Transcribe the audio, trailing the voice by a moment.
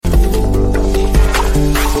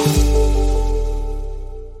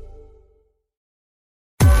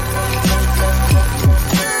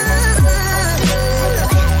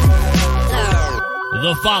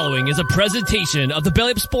following is a presentation of the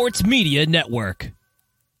Belly Up Sports Media Network.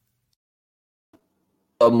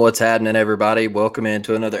 What's happening, everybody? Welcome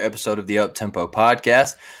into another episode of the Up Tempo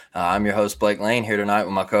Podcast. I'm your host, Blake Lane, here tonight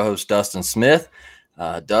with my co-host, Dustin Smith.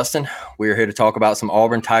 Dustin, we're here to talk about some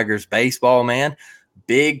Auburn Tigers baseball, man.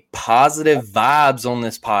 Big positive vibes on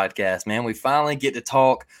this podcast, man. We finally get to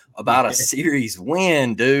talk about a series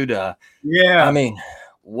win, dude. I mean,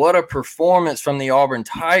 what a performance from the Auburn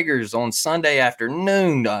Tigers on Sunday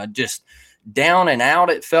afternoon. Just down and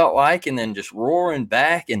out, it felt like, and then just roaring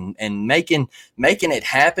back and making it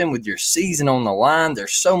happen with your season on the line.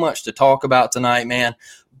 There's so much to talk about tonight, man.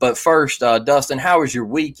 But first, Dustin, how was your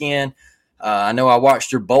weekend? I know I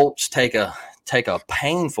watched your Bolts take a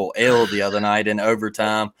painful L the other night in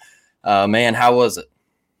overtime. Man, how was it?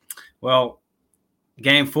 Well,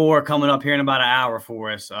 Game 4 coming up here in about an hour for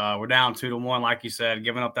us. We're down 2-1, like you said,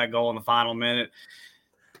 giving up that goal in the final minute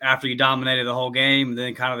after you dominated the whole game, and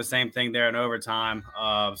then kind of the same thing there in overtime.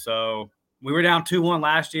 So we were down 2-1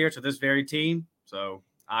 last year to this very team. So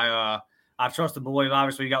I trust the boys.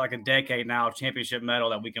 Obviously, you got like a decade now of championship medal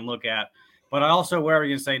that we can look at. But I also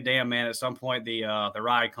worry and say, damn, man, at some point the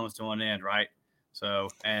ride comes to an end, right? So,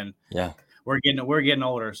 and yeah, we're getting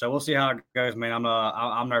older. So we'll see how it goes, man.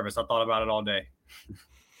 I'm nervous. I thought about it all day.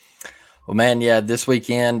 Well, man, yeah, this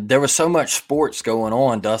weekend there was so much sports going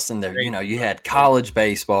on, Dustin. There, you had college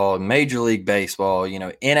baseball, Major League Baseball,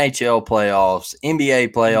 NHL playoffs,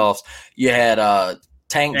 NBA playoffs. You had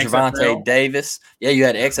Tank Javante Davis. Yeah, you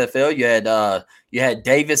had XFL. You had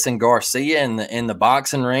Davis and Garcia in the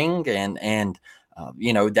boxing ring, and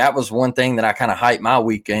that was one thing that I kind of hyped my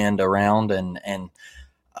weekend around, and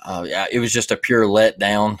it was just a pure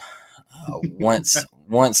letdown.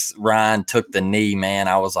 Once Ryan took the knee, man,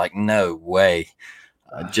 I was like, no way.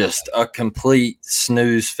 Just a complete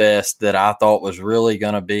snooze fest that I thought was really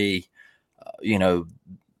going to be,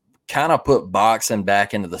 kind of put boxing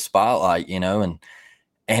back into the spotlight, and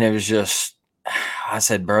it was just, I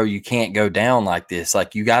said, bro, you can't go down like this.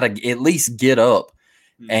 Like, you got to at least get up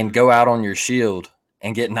and go out on your shield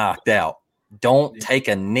and get knocked out. Don't take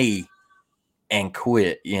a knee and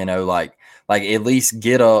quit, like at least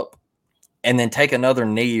get up and then take another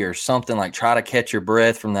knee or something, like try to catch your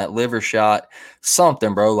breath from that liver shot,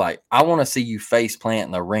 something, bro. Like, I want to see you face plant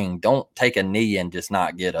in the ring. Don't take a knee and just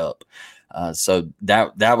not get up. So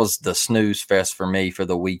that was the snooze fest for me for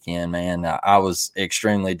the weekend, man. I was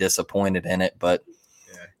extremely disappointed in it, but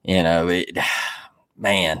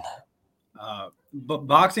man. But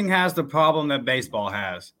boxing has the problem that baseball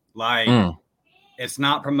has. Like, it's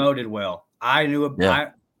not promoted well. I knew it. Yeah.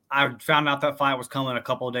 I found out that fight was coming a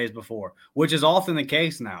couple of days before, which is often the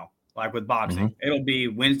case now. Like with boxing, it'll be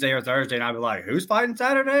Wednesday or Thursday, and I'll be like, "Who's fighting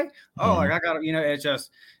Saturday?" Oh, like I got to,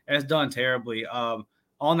 it's done terribly.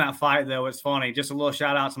 On that fight though, it's funny. Just a little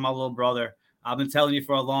shout out to my little brother. I've been telling you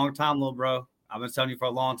for a long time, little bro. I've been telling you for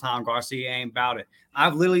a long time. Garcia ain't about it.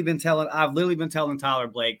 I've literally been telling Tyler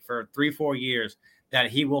Blake for 3-4 years that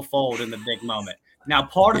he will fold in the big moment. Now,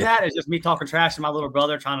 part of that is just me talking trash to my little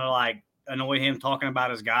brother, trying to like annoy him talking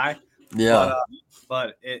about his guy. Yeah.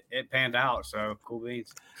 But it panned out. So cool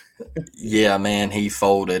beans. Yeah, man, he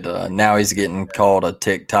folded. Now he's getting called a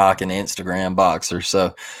TikTok and Instagram boxer.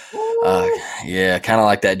 So, kind of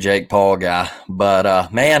like that Jake Paul guy.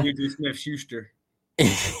 But, man. You do Smith-Schuster.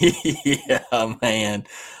 Yeah, man.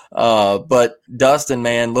 But Dustin,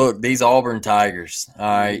 man, look, these Auburn Tigers, all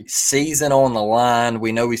right, season on the line.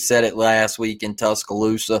 We know we said it last week in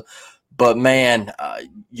Tuscaloosa, but man,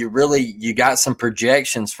 you got some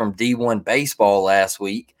projections from D1 baseball last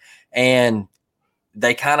week, and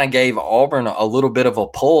they kind of gave Auburn a little bit of a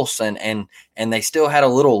pulse, and they still had a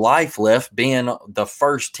little life left, being the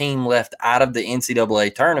first team left out of the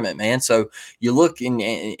NCAA tournament, man. So you look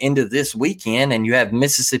into this weekend, and you have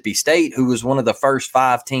Mississippi State, who was one of the first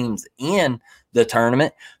 5 teams in the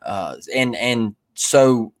tournament, and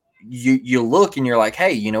so you look and you're like,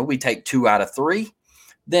 hey, we take 2 out of 3,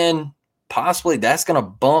 then possibly that's going to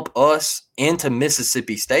bump us into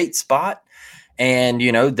Mississippi State's spot. And,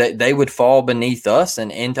 they would fall beneath us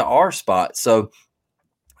and into our spot. So,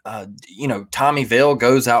 Tommy Vale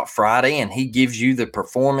goes out Friday and he gives you the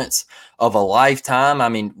performance of a lifetime. I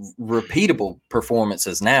mean, repeatable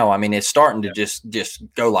performances now. I mean, it's starting to just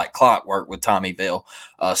go like clockwork with Tommy Vale.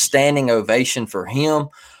 Standing ovation for him.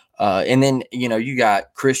 And then, you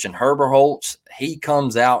got Christian Herberholtz. He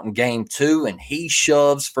comes out in game 2 and he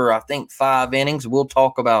shoves for, I think, 5 innings. We'll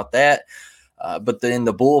talk about that. But then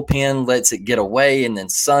the bullpen lets it get away. And then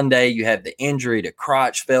Sunday you have the injury to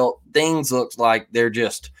Crotchfeld. Things look like they're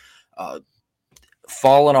just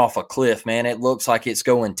falling off a cliff, man. It looks like it's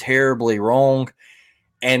going terribly wrong.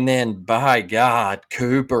 And then, by God,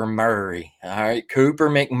 Cooper Murray, all right, Cooper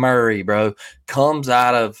McMurray, bro, comes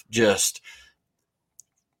out of just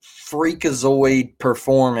freakazoid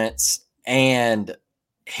performance and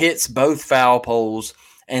hits both foul poles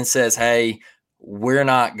and says, hey, we're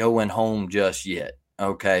not going home just yet.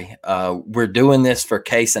 Okay. We're doing this for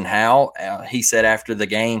Case and Hal. He said after the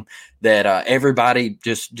game that everybody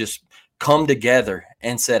just come together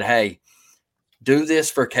and said, hey, do this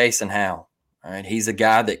for Case and Hal. All right. He's a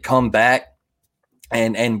guy that come back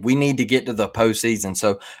and we need to get to the postseason.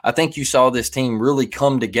 So I think you saw this team really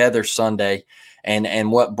come together Sunday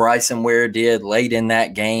and what Bryson Ware did late in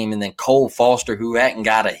that game. And then Cole Foster, who hadn't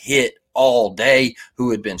got a hit all day, who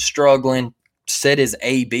had been struggling, said his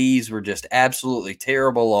ABs were just absolutely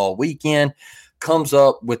terrible all weekend, comes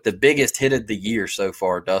up with the biggest hit of the year so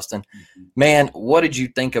far, Dustin. Man, what did you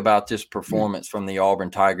think about this performance from the Auburn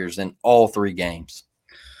Tigers in all three games?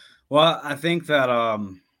 Well, I think that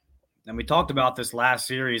and we talked about this last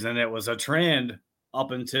series, and it was a trend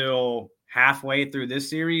up until halfway through this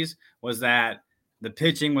series, was that the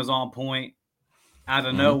pitching was on point out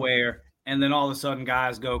of nowhere, and then all of a sudden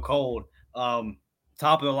guys go cold.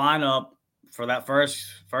 Top of the lineup for that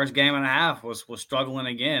first game and a half was struggling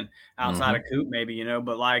again, outside of Coop maybe,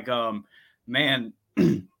 but like man,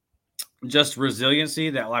 just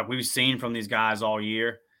resiliency that like we've seen from these guys all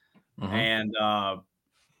year. And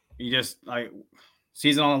you just like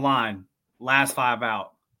season on the line, last 5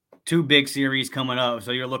 out, 2 big series coming up.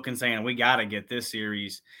 So you're looking saying we got to get this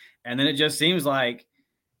series. And then it just seems like,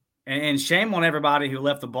 and shame on everybody who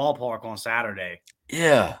left the ballpark on Saturday.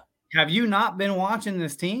 Yeah. Have you not been watching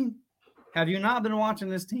this team?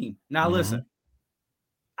 Now, listen,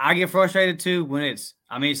 I get frustrated too when it's,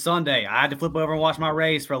 Sunday. I had to flip over and watch my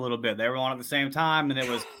Rays for a little bit. They were on at the same time, and it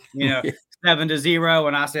was, 7-0.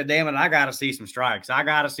 And I said, damn it, I got to see some strikes. I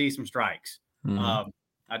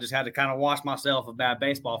just had to kind of watch myself of bad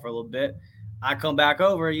baseball for a little bit. I come back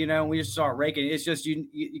over, and we just start raking. It's just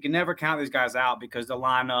you can never count these guys out because the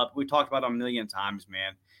lineup, we talked about it a million times,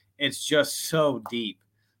 man. It's just so deep.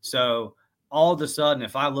 So all of a sudden,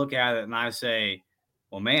 if I look at it and I say,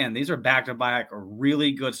 well, man, these are back-to-back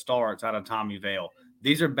really good starts out of Tommy Vale.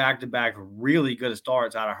 These are back-to-back really good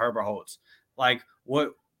starts out of Herbert Holtz. Like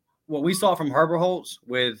what we saw from Herbert Holtz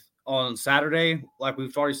on Saturday, like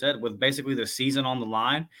we've already said, with basically the season on the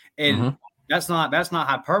line. And that's not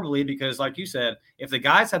hyperbole because, like you said, if the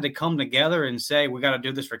guys had to come together and say, we got to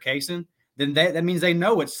do this for Kaysen, then that means they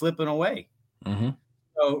know it's slipping away.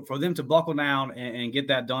 So for them to buckle down and get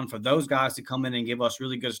that done, for those guys to come in and give us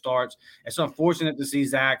really good starts, it's unfortunate to see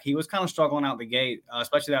Zach. He was kind of struggling out the gate,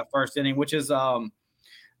 especially that first inning, which is I'm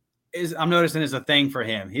noticing is a thing for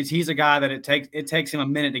him. He's a guy that it takes him a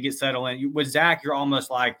minute to get settled in. With Zach, you're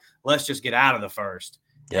almost like, let's just get out of the first,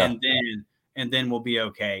 and then we'll be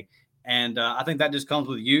okay. And I think that just comes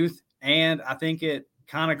with youth, and I think it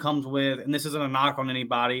kind of comes with, and this isn't a knock on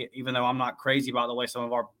anybody, even though I'm not crazy about the way some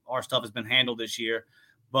of our stuff has been handled this year,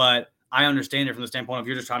 but I understand it from the standpoint of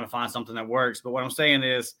you're just trying to find something that works. But what I'm saying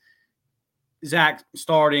is Zach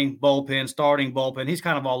starting bullpen, he's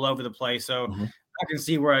kind of all over the place. So I can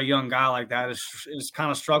see where a young guy like that is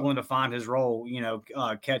kind of struggling to find his role,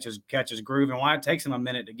 catch his groove, and why it takes him a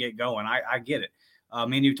minute to get going. I get it.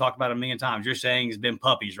 Me and you talked about it a million times. You're saying it's been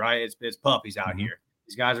puppies, right? It's puppies out here.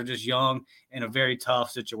 These guys are just young in a very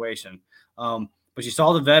tough situation. But you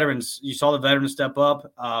saw the veterans. Step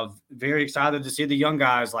up. Very excited to see the young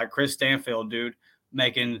guys like Chris Stanfield, dude,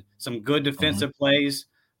 making some good defensive plays.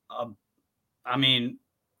 Bobby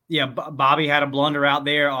had a blunder out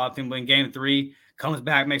there. I think in Game 3, comes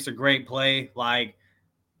back, makes a great play. Like,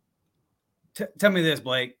 tell me this,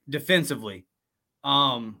 Blake. Defensively,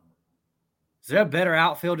 is there a better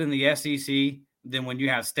outfield in the SEC than when you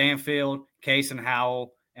have Stanfield, Case and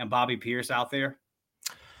Howell, and Bobby Pierce out there?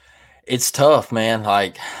 It's tough, man.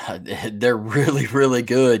 Like, they're really, really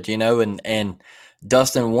good, and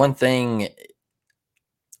Dustin, one thing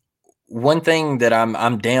that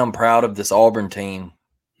I'm damn proud of this Auburn team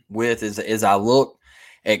with is I look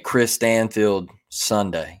at Chris Stanfield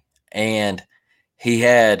Sunday, and he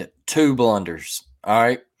had 2 blunders. All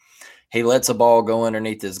right. He lets a ball go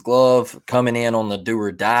underneath his glove, coming in on the do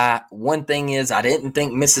or die. One thing is, I didn't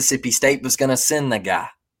think Mississippi State was going to send the guy.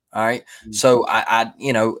 All right. So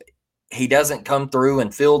he doesn't come through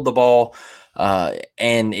and field the ball,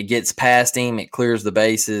 and it gets past him. It clears the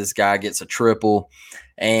bases. Guy gets a triple,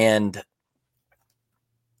 and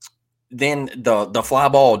then the fly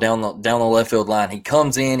ball down the left field line. He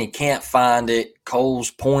comes in, he can't find it.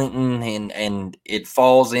 Cole's pointing, and it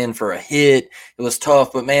falls in for a hit. It was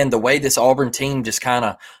tough, but man, the way this Auburn team just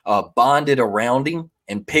kind of bonded around him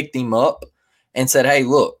and picked him up, and said, hey,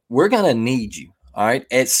 look, we're going to need you. All right.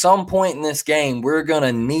 At some point in this game, we're going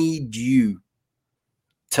to need you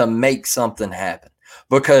to make something happen.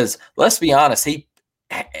 Because let's be honest,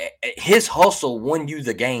 his hustle won you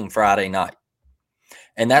the game Friday night.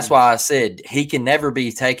 And that's why I said he can never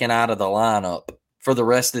be taken out of the lineup for the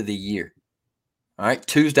rest of the year. All right.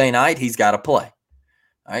 Tuesday night, he's got to play.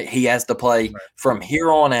 All right. He has to play from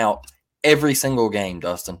here on out every single game,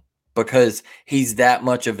 Dustin, because he's that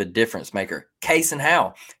much of a difference maker. Case in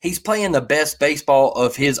how, he's playing the best baseball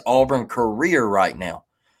of his Auburn career right now.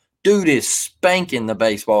 Dude is spanking the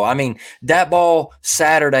baseball. I mean, that ball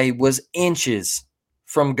Saturday was inches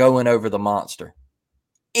from going over the monster.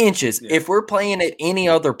 Inches. Yeah. If we're playing at any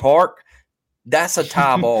other park, that's a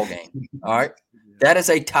tie ball game. All right. That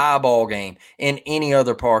is a tie ball game in any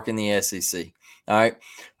other park in the SEC. All right.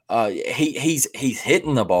 He's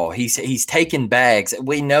hitting the ball. He's taking bags.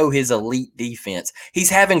 We know his elite defense.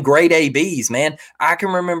 He's having great ABs, man. I can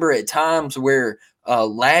remember at times where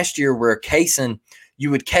last year where Kaysen,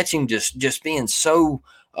 you would catch him just being so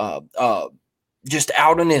just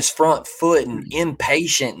out on his front foot and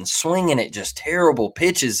impatient and swinging at just terrible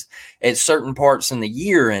pitches at certain parts in the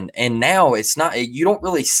year. And now it's not, you don't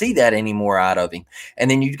really see that anymore out of him. And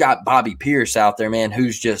then you've got Bobby Pierce out there, man,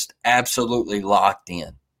 who's just absolutely locked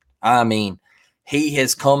in. I mean, he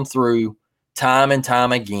has come through time and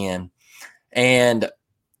time again, and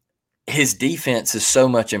his defense is so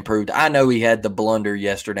much improved. I know he had the blunder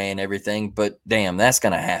yesterday and everything, but damn, that's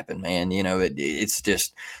going to happen, man. You know, it's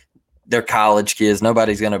just they're college kids.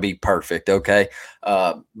 Nobody's going to be perfect, okay?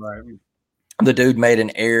 Right. The dude made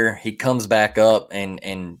an error. He comes back up,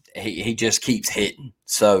 and he just keeps hitting.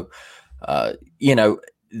 So, you know,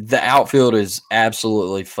 the outfield is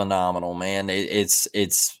absolutely phenomenal, man. It's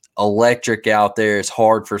electric out there. It's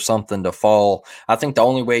hard for something to fall. I think the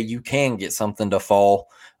only way you can get something to fall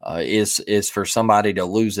is for somebody to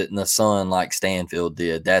lose it in the sun like Stanfield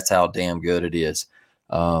did. That's how damn good it is.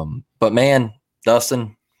 But man,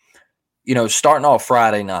 Dustin, you know, starting off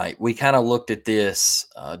Friday night, we kind of looked at this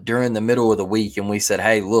during the middle of the week, and we said,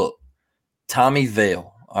 hey, look, Tommy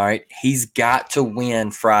Vale, all right, he's got to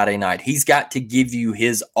win Friday night. He's got to give you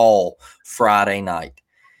his all Friday night.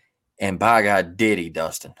 And by God, did he,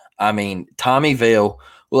 Dustin. I mean, Tommy Vale,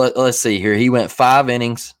 let's see here. He went 5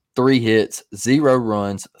 innings, 3 hits, 0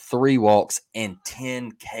 runs, 3 walks, and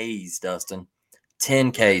 10 Ks, Dustin.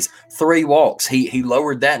 10 Ks, 3 walks. He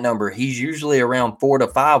lowered that number. He's usually around 4 to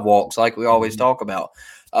 5 walks, like we always talk about.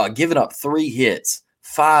 Giving up 3 hits,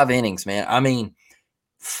 5 innings, man. I mean,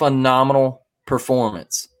 phenomenal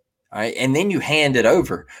performance. All right. And then you hand it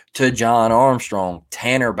over to John Armstrong,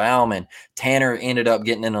 Tanner Bauman. Tanner ended up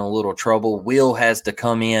getting in a little trouble. Will has to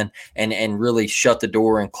come in and really shut the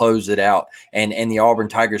door and close it out. And the Auburn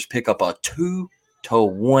Tigers pick up a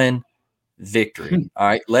 2-1 victory. All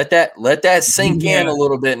right. Let that sink in a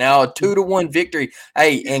little bit now. A 2-1 victory.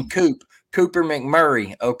 Hey, and Cooper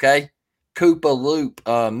McMurray, okay? Koopa Loop,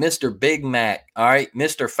 Mr. Big Mac, all right,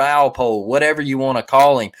 Mr. Foul Pole, whatever you want to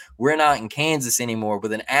call him. We're not in Kansas anymore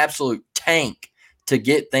with an absolute tank to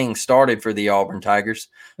get things started for the Auburn Tigers.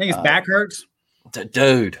 I think his back hurts.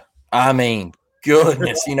 Dude, I mean,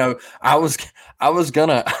 goodness, you know, I was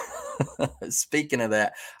gonna speaking of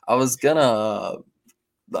that, I was gonna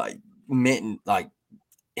like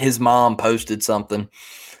his mom posted something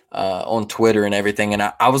on Twitter and everything. And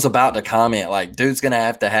I was about to comment like, dude's going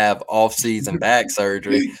to have off-season back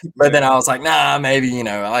surgery. But then I was like, nah, maybe, you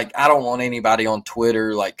know, like I don't want anybody on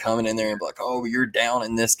Twitter like coming in there and be like, oh, you're down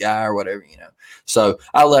in this guy or whatever, you know. So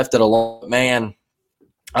I left it alone. Man,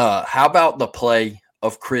 how about the play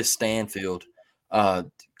of Chris Stanfield?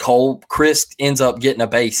 Chris ends up getting a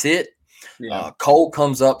base hit. Yeah. Cole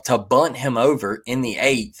comes up to bunt him over in the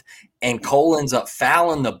 8th, and Cole ends up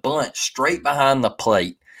fouling the bunt straight behind the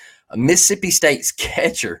plate. Mississippi State's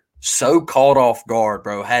catcher, so caught off guard,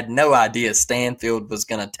 bro, had no idea Stanfield was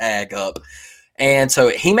going to tag up. And so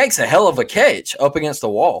he makes a hell of a catch up against the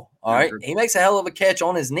wall, all right? He makes a hell of a catch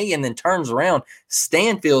on his knee and then turns around.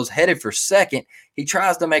 Stanfield's headed for second. He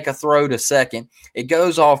tries to make a throw to second. It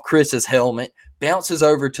goes off Chris's helmet, bounces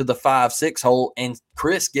over to the 5-6 hole, and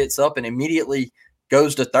Chris gets up and immediately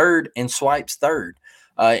goes to third and swipes third,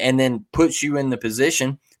 and then puts you in the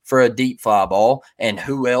position for a deep fly ball. And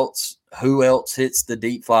who else hits the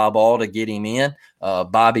deep fly ball to get him in?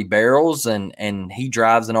 Bobby Barrels, and he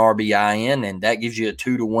drives an RBI in, and that gives you a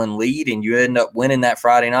 2-1 lead, and you end up winning that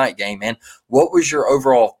Friday night game, man. What was your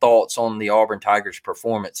overall thoughts on the Auburn Tigers'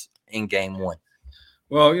 performance in Game 1?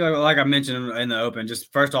 Well, you know, like I mentioned in the open,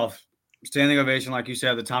 just first off, standing ovation, like you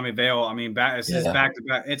said, the Tommy Vale. I mean, it's back to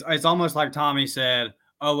back. It's almost like Tommy said,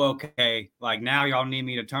 oh, okay, like now y'all need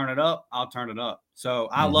me to turn it up, I'll turn it up. So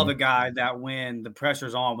I love a guy that when the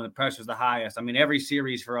pressure's on, when the pressure's the highest. I mean, every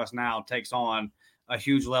series for us now takes on a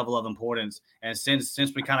huge level of importance. And since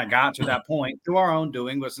we kind of got to that point through our own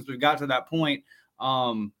doing, but since we got to that point,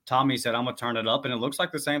 Tommy said, I'm gonna turn it up. And it looks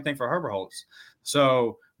like the same thing for Herberholz.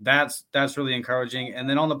 So that's really encouraging. And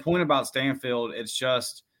then on the point about Stanfield, it's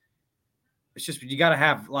just you got to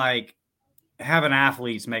have having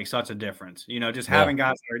athletes make such a difference. You know, just having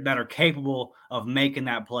guys that are capable of making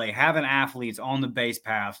that play, having athletes on the base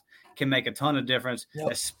path can make a ton of difference,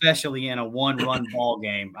 especially in a one-run ball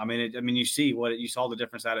game. I mean, you saw the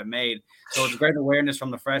difference that it made. So it's great awareness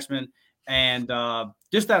from the freshmen, and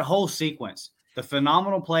just that whole sequence, the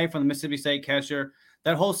phenomenal play from the Mississippi State catcher,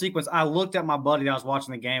 that whole sequence. I looked at my buddy that I was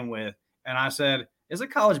watching the game with, and I said, "Is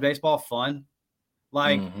it college baseball fun?"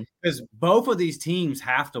 Like, because both of these teams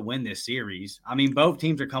have to win this series. I mean, both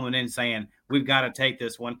teams are coming in saying, we've got to take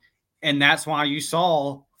this one. And that's why you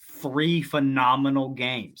saw 3 phenomenal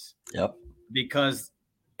games. Yep. Because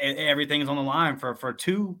everything's on the line for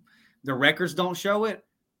 2. The records don't show it,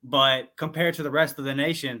 but compared to the rest of the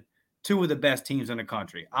nation, 2 of the best teams in the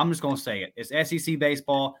country. I'm just going to say it. It's SEC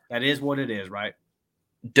baseball. That is what it is, right?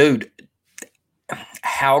 Dude,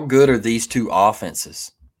 how good are these 2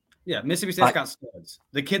 offenses? Yeah, Mississippi State's got studs.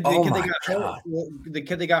 The kid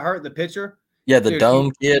they got hurt, the pitcher. Yeah, the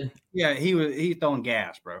dome kid. Yeah, he's throwing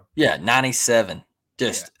gas, bro. Yeah, 97.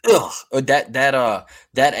 Just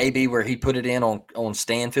that AB where he put it in on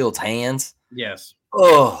Stanfield's hands. Yes.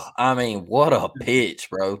 Oh, I mean, what a pitch,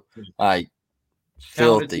 bro! Like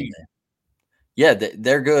filthy. Man. Yeah,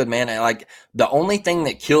 they're good, man. Like the only thing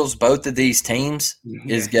that kills both of these teams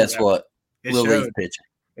is guess what? Relief pitching.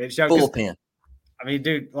 It showed bullpen. I mean,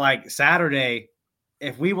 dude, like Saturday,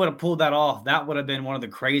 if we would have pulled that off, that would have been one of the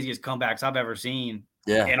craziest comebacks I've ever seen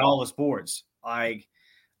in all the sports. Like,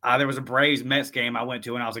 there was a Braves Mets game I went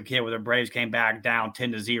to when I was a kid where the Braves came back down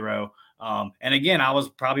 10-0. And again, I was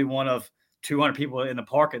probably one of 200 people in the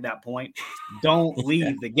park at that point. Don't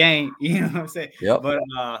leave the game. You know what I'm saying? Yep.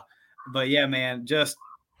 But yeah, man, just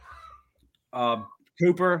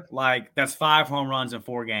Cooper, like that's 5 home runs in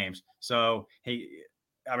 4 games. So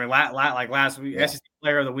like last week, SEC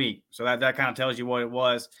Player of the Week. So that kind of tells you what it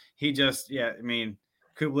was. He just,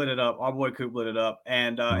 Coop lit it up. Our boy Coop lit it up.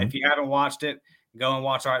 And if you haven't watched it, go and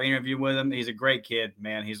watch our interview with him. He's a great kid,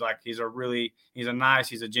 man. He's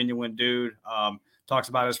a genuine dude. Talks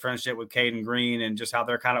about his friendship with Caden Green and just how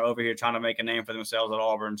they're kind of over here trying to make a name for themselves at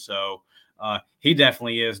Auburn. So he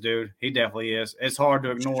definitely is, dude. He definitely is. It's hard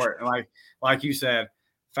to ignore it. And like you said,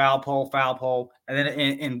 foul pole. And then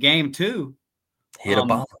in game 2, hit a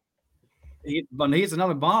bomb. He hits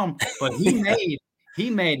another bomb, but he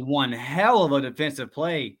made one hell of a defensive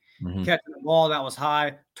play, catching the ball that was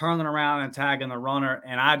high, turning around and tagging the runner.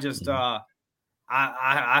 And I just,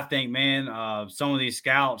 I think, man, some of these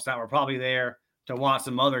scouts that were probably there to watch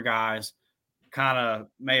some other guys kind of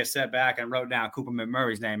may have sat back and wrote down Cooper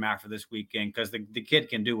McMurray's name after this weekend because the kid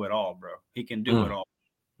can do it all, bro. He can do it all.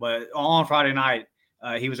 But on Friday night,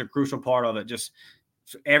 he was a crucial part of it. Just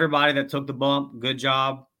everybody that took the bump, good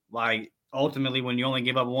job. Like ultimately, when you only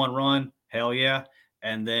give up 1 run, hell yeah.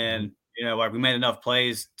 And then we made enough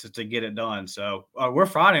plays to get it done. So we're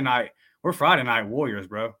Friday night. We're Friday night warriors,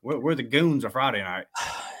 bro. We're the goons of Friday night.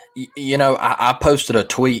 I posted a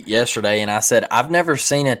tweet yesterday and I said I've never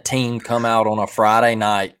seen a team come out on a Friday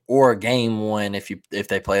night or a game 1 if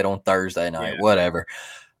they play it on Thursday night, whatever,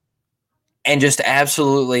 and just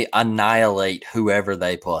absolutely annihilate whoever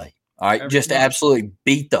they play. All right, just absolutely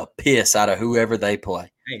beat the piss out of whoever they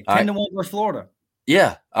play. Hey, 10-1 versus Florida.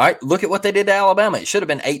 Yeah. All right. Look at what they did to Alabama. It should have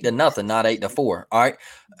been 8-0, not 8-4. All right.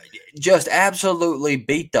 Just absolutely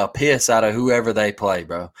beat the piss out of whoever they play,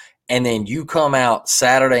 bro. And then you come out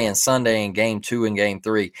Saturday and Sunday in game 2 and game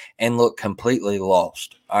 3 and look completely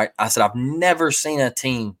lost. All right. I said, I've never seen a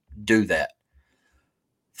team do that.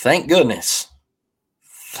 Thank goodness.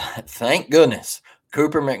 Thank goodness.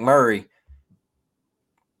 Cooper McMurray,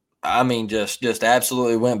 I mean, just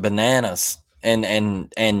absolutely went bananas. And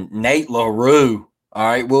Nate LaRue, all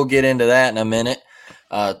right, we'll get into that in a minute.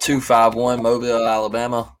 251 Mobile,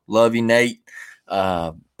 Alabama. Love you, Nate.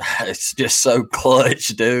 It's just so clutch,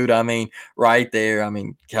 dude. I mean, right there. I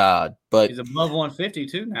mean, God. But he's above 150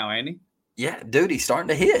 too now, ain't he? Yeah, dude, he's starting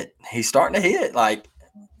to hit. Like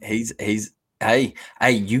he's hey,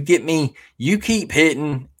 you keep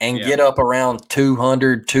hitting and get up around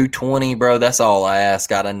 200, 220, bro. That's all I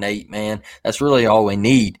ask out of Nate, man. That's really all we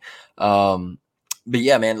need. But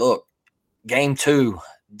yeah, man, look, game 2,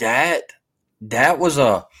 that was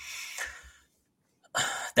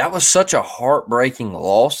that was such a heartbreaking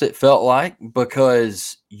loss, it felt like,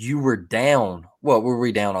 because you were down. What were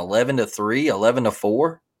we down? 11-3,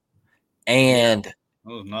 11-4? And that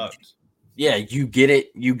was nuts. yeah, you get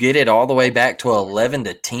it all the way back to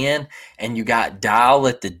 11-10, and you got Dial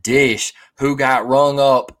at the dish, who got rung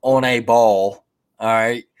up on a ball. All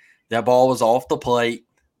right. That ball was off the plate.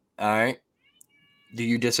 All right. Do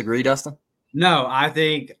you disagree, Dustin? No, I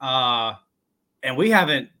think and we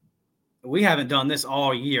haven't done this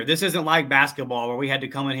all year. This isn't like basketball where we had to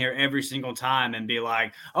come in here every single time and be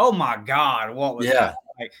like, "Oh my God, what was that?"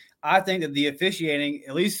 Like, I think that the officiating,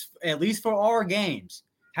 at least for our games,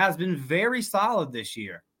 has been very solid this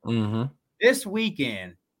year. Mm-hmm. This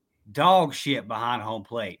weekend, dog shit behind home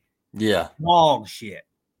plate. Yeah, dog shit.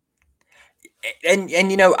 And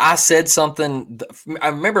I said something. I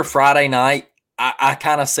remember Friday night. I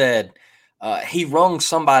kind of said he rung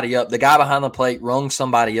somebody up. The guy behind the plate rung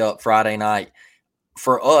somebody up Friday night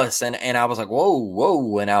for us, and I was like,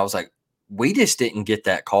 whoa, and I was like, we just didn't get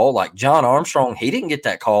that call. Like John Armstrong, he didn't get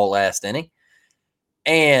that call last inning,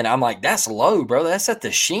 and I'm like, that's low, bro. That's at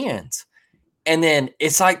the shins. And then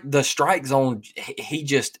it's like the strike zone. He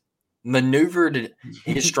just maneuvered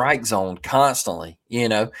his strike zone constantly.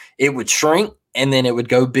 It would shrink and then it would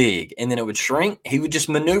go big and then it would shrink. He would just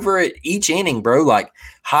maneuver it each inning, bro, like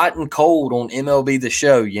hot and cold on MLB The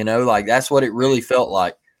Show. Like that's what it really felt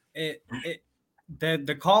like.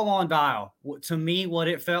 The call on Dial, to me, what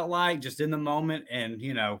it felt like just in the moment, and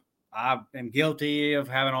I am guilty of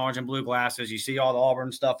having orange and blue glasses. You see all the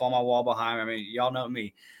Auburn stuff on my wall behind me. I mean, y'all know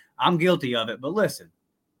me. I'm guilty of it. But listen,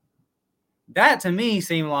 that to me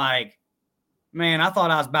seemed like, man, I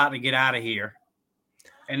thought I was about to get out of here.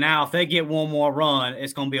 And now if they get one more run,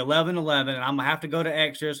 it's going to be 11-11, and I'm going to have to go to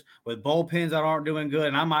extras with bullpens that aren't doing good,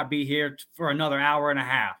 and I might be here for another hour and a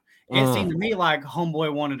half. It seemed to me like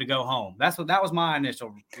homeboy wanted to go home. That was my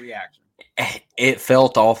initial reaction. It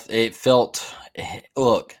felt off.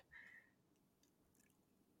 Look,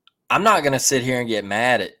 I'm not going to sit here and get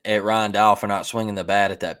mad at Ryan Dial for not swinging the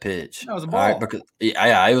bat at that pitch. That was a ball. All right, because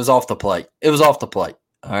it was off the plate. It was off the plate.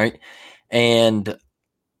 All right. And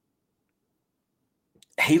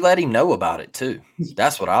he let him know about it too.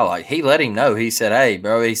 That's what I like. He let him know. He said, "Hey,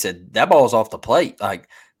 bro," he said, "that ball's off the plate. Like,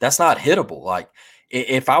 that's not hittable. Like,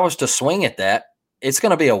 if I was to swing at that, it's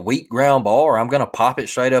going to be a weak ground ball, or I'm going to pop it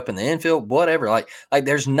straight up in the infield, whatever. Like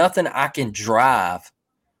there's nothing I can drive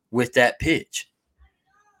with that pitch."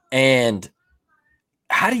 And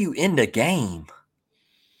how do you end a game?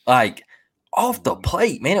 Like, off the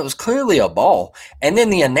plate, man. It was clearly a ball. And then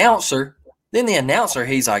the announcer,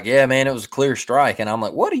 he's like, "Yeah, man, it was a clear strike." And I'm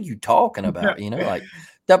like, "What are you talking about?" Like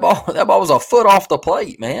that ball was a foot off the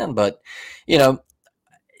plate, man. But,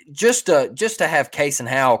 just to have Case and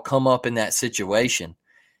Howell come up in that situation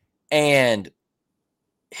and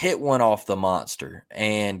hit one off the monster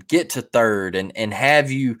and get to third and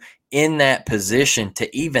have you in that position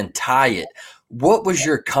to even tie it. What was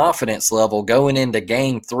your confidence level going into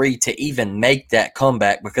game 3 to even make that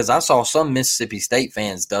comeback? Because I saw some Mississippi State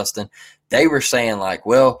fans, Dustin, they were saying like,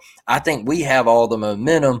 well, I think we have all the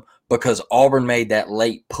momentum because Auburn made that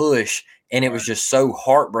late push, and it was just so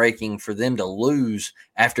heartbreaking for them to lose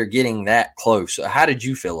after getting that close. So how did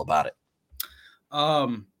you feel about it?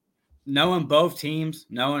 Knowing both teams,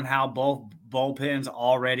 knowing how both bullpens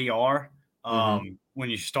already are, when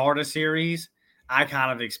you start a series, I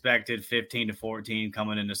kind of expected 15-14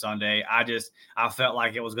 coming into Sunday. I felt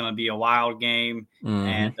like it was going to be a wild game,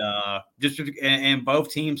 and both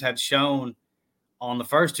teams had shown on the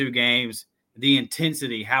first two games the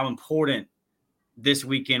intensity, how important this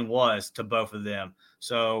weekend was to both of them.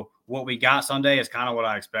 So what we got Sunday is kind of what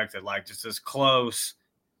I expected, like just as close,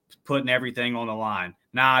 putting everything on the line.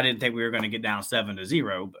 Now, I didn't think we were going to get down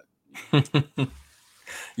 7-0, but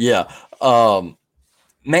yeah,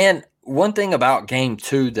 man. One thing about game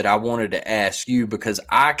 2 that I wanted to ask you, because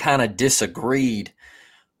I kind of disagreed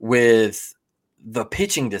with the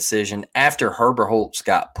pitching decision after Herbert Holtz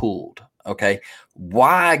got pulled. Okay,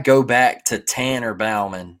 why go back to Tanner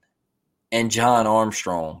Bauman and John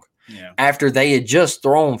Armstrong after they had just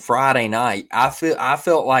thrown Friday night? I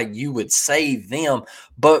felt like you would save them,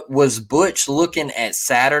 but was Butch looking at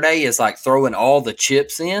Saturday as like throwing all the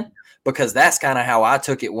chips in? Because that's kind of how I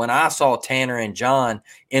took it. When I saw Tanner and John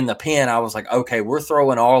in the pen, I was like, okay, we're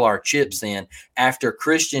throwing all our chips in after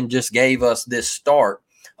Christian just gave us this start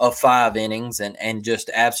of 5 innings and just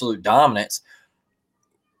absolute dominance.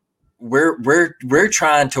 We're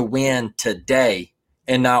trying to win today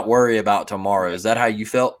and not worry about tomorrow. Is that how you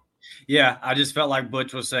felt? Yeah, I just felt like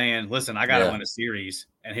Butch was saying, listen, I got to win a series,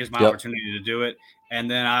 and here's my opportunity to do it. And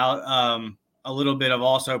then I'll a little bit of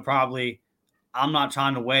also probably I'm not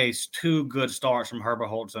trying to waste 2 good starts from Herbert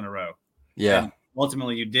Holtz in a row. Yeah. And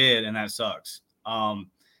ultimately you did, and that sucks.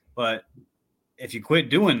 But if you quit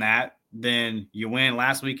doing that, then you win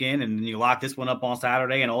last weekend and then you lock this one up on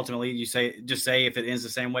Saturday. And ultimately you say if it ends the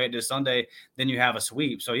same way it did Sunday, then you have a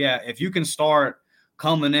sweep. So yeah, if you can start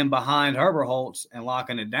coming in behind Herbert Holtz and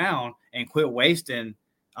locking it down and quit wasting,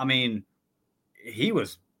 I mean, he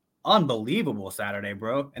was unbelievable Saturday,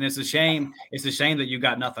 bro. And it's a shame that you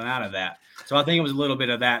got nothing out of that. So I think it was a little bit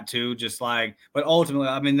of that too, just like, but ultimately,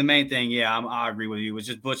 I mean, the main thing, yeah, I agree with you. Was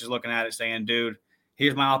just Butch is looking at it saying, dude,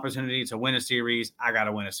 here's my opportunity to win a series. I got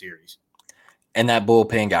to win a series. And that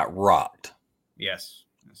bullpen got rocked. Yes.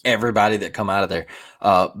 Everybody that come out of there,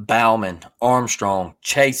 Bauman, Armstrong,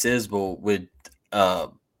 Chase Isbell with an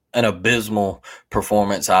abysmal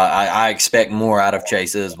performance. I expect more out of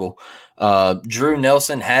Chase Isbell. Drew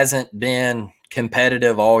Nelson hasn't been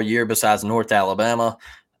competitive all year besides North Alabama.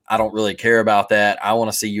 I don't really care about that. I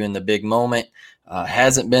want to see you in the big moment.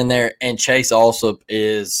 Hasn't been there. And Chase also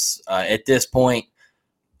is, at this point,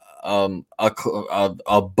 a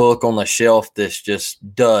book on the shelf that's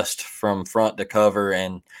just dust from front to cover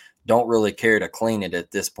and don't really care to clean it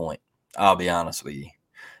at this point. I'll be honest with you.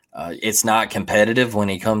 It's not competitive when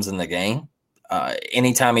he comes in the game.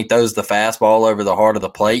 Anytime he throws the fastball over the heart of the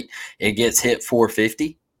plate, it gets hit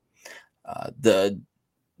 450.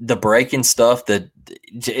 The breaking stuff,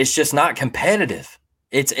 it's just not competitive.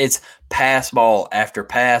 It's pass ball after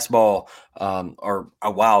pass ball, or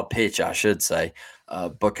a wild pitch, I should say,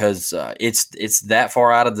 because it's that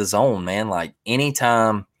far out of the zone, man. Like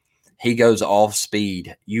anytime he goes off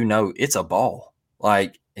speed, it's a ball.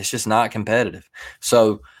 Like it's just not competitive.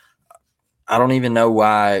 So I don't even know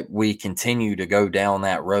why we continue to go down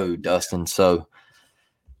that road, Dustin. So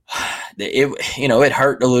it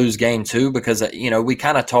hurt to lose game 2 because, we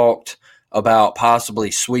kind of talked about possibly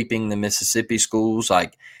sweeping the Mississippi schools,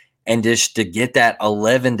 and just to get that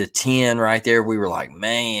 11-10 right there, we were like,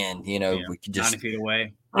 man, we could just 90 feet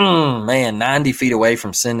away. 90 feet away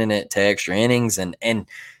from sending it to extra innings. And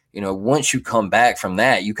once you come back from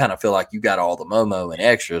that, you kind of feel like you got all the Momo and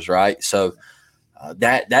extras, right? So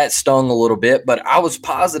that stung a little bit, but I was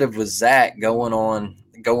positive with Zach going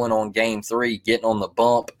on game 3, getting on the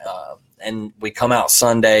bump. And we come out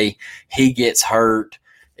Sunday, he gets hurt.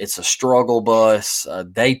 It's a struggle bus.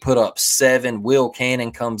 They put up 7. Will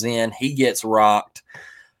Cannon comes in. He gets rocked.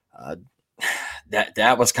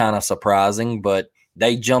 That was kind of surprising, but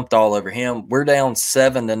they jumped all over him. We're down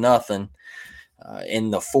 7-0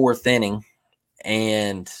 in the 4th inning.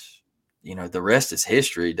 And, the rest is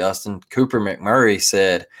history, Dustin. Cooper McMurray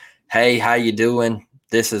said, hey, how you doing?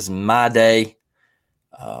 This is my day.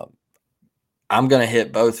 I'm going to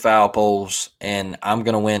hit both foul poles, and I'm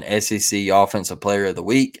going to win SEC Offensive Player of the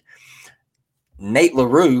Week. Nate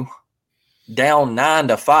LaRue, down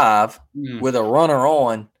 9-5 with a runner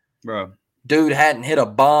on. Bro. Dude hadn't hit a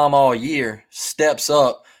bomb all year, steps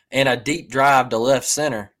up, and a deep drive to left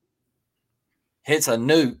center. Hits a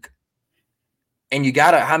nuke. And you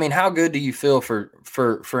got to – how good do you feel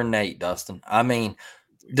for Nate, Dustin?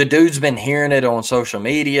 The dude's been hearing it on social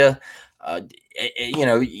media.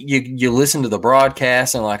 You listen to the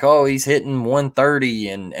broadcast and like, oh, he's hitting 130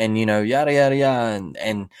 and yada yada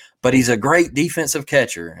yada, but he's a great defensive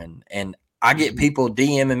catcher, and I get people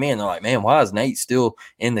DMing me and they're like, man, why is Nate still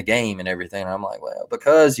in the game and everything? And I'm like, well,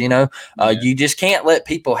 because you just can't let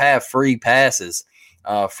people have free passes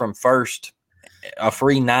from first, a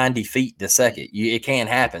free 90 feet to second. It can't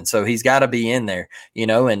happen. So he's got to be in there,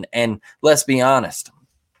 and let's be honest.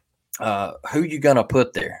 Who you going to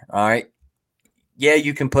put there? All right. Yeah,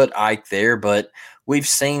 you can put Ike there, but we've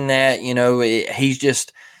seen that, he's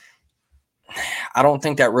just – I don't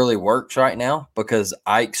think that really works right now because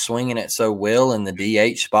Ike's swinging it so well in the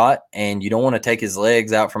DH spot, and you don't want to take his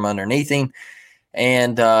legs out from underneath him.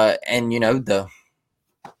 And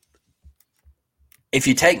if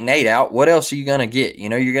you take Nate out, what else are you going to get?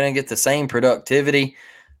 You're going to get the same productivity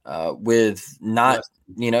with not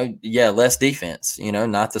less defense,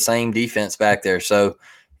 not the same defense back there. So,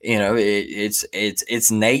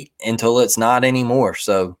 it's Nate until it's not anymore.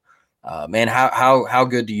 So, man, how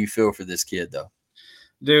good do you feel for this kid though?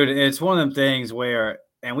 Dude, it's one of them things where,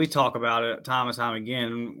 and we talk about it time and time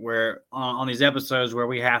again, where on these episodes where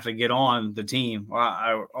we have to get on the team, or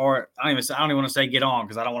I don't even want to say get on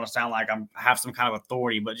because I don't want to sound like I have some kind of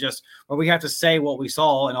authority, but just where we have to say what we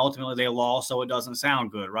saw, and ultimately they lost, so it doesn't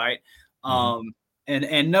sound good, right? Mm-hmm.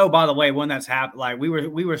 And no, by the way, when that's happened, like we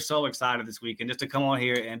were so excited this weekend just to come on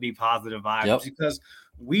here and be positive vibes because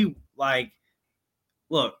we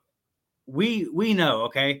look. We know,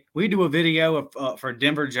 okay, we do a video of for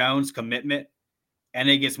Denver Jones commitment. and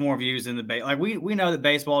it gets more views than the like we know that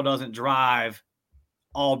baseball doesn't drive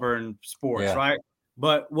Auburn sports, right?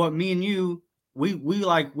 But what me and you, we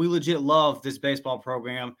legit love this baseball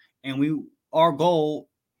program, and our goal,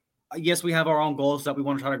 yes, we have our own goals that we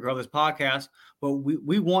want to try to grow this podcast, but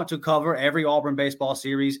we want to cover every Auburn baseball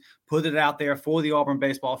series, put it out there for the Auburn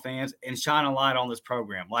baseball fans, and shine a light on this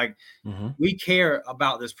program. Like, we care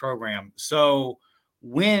about this program. So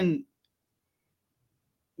when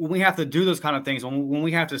we have to do those kind of things, when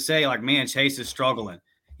we have to say, like, man, Chase is struggling,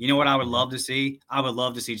 you know what I would love to see? I would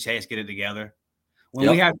love to see Chase get it together. When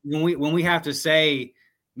we have to say,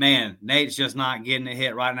 man, Nate's just not getting a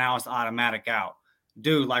hit right now, it's automatic out.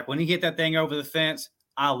 Dude, like, when he hit that thing over the fence,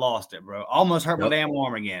 I lost it, bro. Almost hurt my damn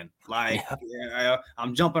arm again. Like,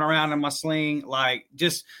 I'm jumping around in my sling, like,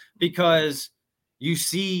 just because you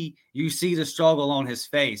see the struggle on his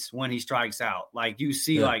face when he strikes out. Like, you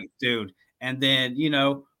see, like, dude. And then,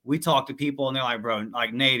 we talk to people and they're like, bro,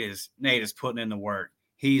 like, Nate is putting in the work.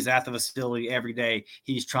 He's at the facility every day.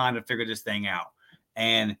 He's trying to figure this thing out.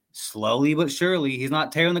 And slowly but surely, he's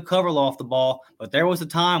not tearing the cover off the ball. But there was a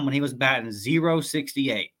time when he was batting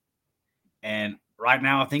 .068. And right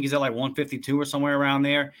now, I think he's at like 152 or somewhere around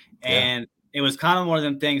there. And it was kind of one of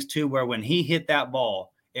them things, too, where when he hit that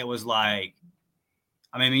ball, it was like,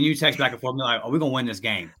 I mean, you text back and forth, like, oh, we're going to win this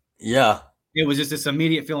game. Yeah. It was just this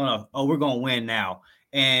immediate feeling of, oh, we're going to win now.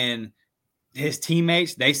 And his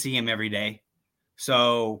teammates, they see him every day.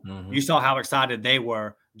 So you saw how excited they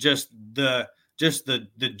were. Just the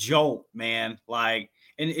jolt, man. Like,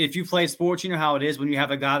 and if you play sports, you know how it is when you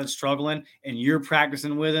have a guy that's struggling and you're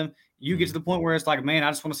practicing with him. You get to the point where it's like, man, I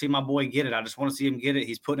just want to see my boy get it. I just want to see him get it.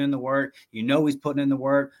 He's putting in the work. He's putting in the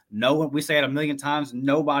work. We say it a million times.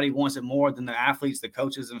 Nobody wants it more than the athletes, the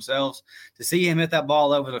coaches themselves. To see him hit that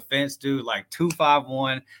ball over the fence, dude, like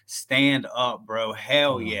 251, stand up, bro.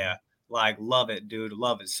 Hell yeah. Like, love it, dude.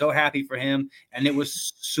 Love it. So happy for him. And it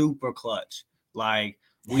was super clutch. Like,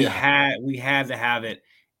 we had to have it.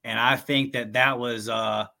 And I think that was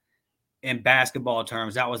in basketball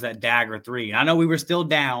terms, that was that dagger three. And I know we were still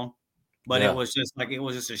down, but it was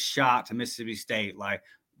just a shot to Mississippi State. Like,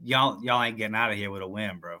 y'all ain't getting out of here with a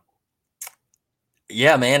win, bro.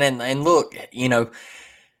 Yeah, man. And look,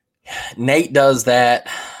 Nate does that.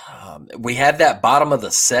 We have that bottom of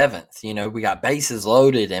the seventh. We got bases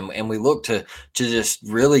loaded, and we look to just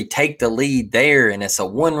really take the lead there. And it's a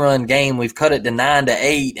 1-run game. We've cut it to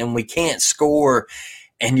 9-8, and we can't score.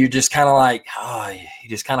 And you're just kind of like, you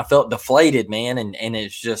just kind of felt deflated, man. And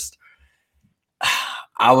it's just,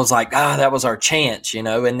 I was like, that was our chance,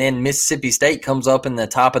 And then Mississippi State comes up in the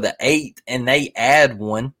top of the 8th, and they add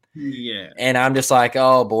one. Yeah. And I'm just like,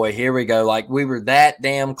 oh, boy, here we go. Like, we were that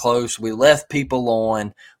damn close. We left people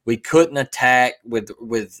on. We couldn't attack with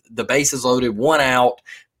the bases loaded, 1 out.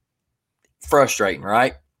 Frustrating,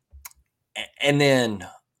 right? And then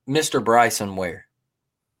Mr. Bryson Ware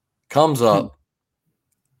comes up.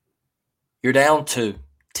 You're down 2,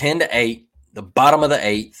 10-8, the bottom of the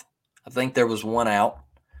 8th. I think there was 1 out.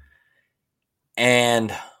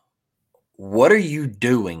 And what are you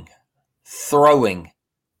doing throwing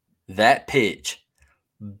that pitch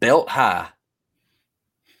belt high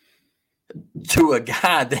to a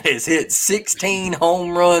guy that has hit 16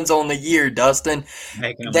 home runs on the year, Dustin?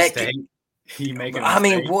 Making a mistake. I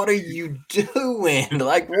mean, what are you doing?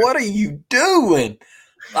 Like, what are you doing?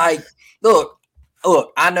 Like, look,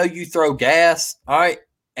 I know you throw gas, all right?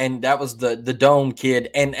 And that was the Dome kid.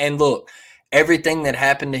 And look, everything that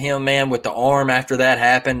happened to him, man, with the arm after that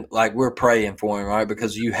happened, like, we're praying for him, right?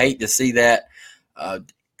 Because you hate to see that.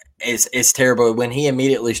 It's terrible. When he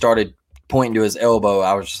immediately started pointing to his elbow,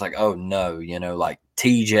 I was just like, oh, no, like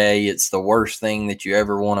TJ, it's the worst thing that you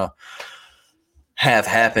ever want to have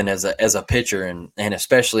happen as a pitcher, and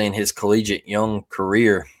especially in his collegiate young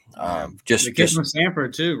career. The kid from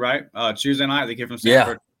Stanford too, right? Tuesday night, the kid from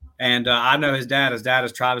Stanford. Yeah. And I know his dad. His dad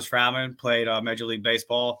is Travis Fryman, played Major League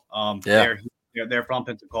Baseball. They're from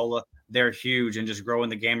Pensacola. They're huge and just growing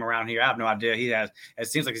the game around here. I have no idea. It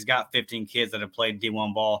seems like he's got 15 kids that have played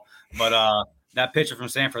D1 ball. But that pitcher from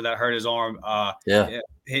Stanford that hurt his arm.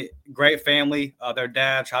 Great family. Their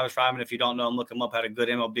dad, Travis Fryman, if you don't know him, look him up, had a good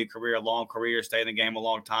MLB career, a long career, stayed in the game a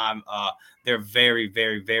long time. They're very,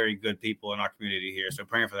 very, very good people in our community here. So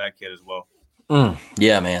praying for that kid as well.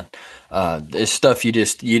 Yeah, man. It's stuff you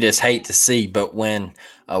just hate to see. But when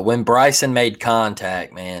Bryson made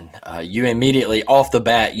contact, man, you immediately off the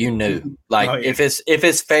bat, you knew, like, if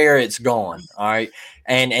it's fair, it's gone. All right.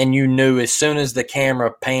 And you knew as soon as the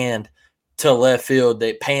camera panned to left field,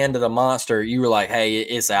 they panned to the monster, you were like, hey,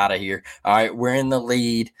 it's out of here. All right. We're in the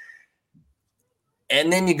lead.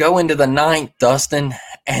 And then you go into the 9th, Dustin,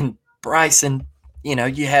 and Bryson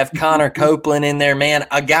You have Connor Copeland in there, man,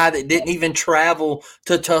 a guy that didn't even travel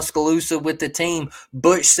to Tuscaloosa with the team.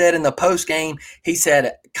 Butch said in the post game, he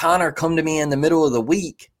said, Connor, come to me in the middle of the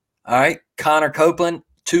week. All right. Connor Copeland,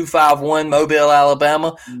 251 Mobile, Alabama.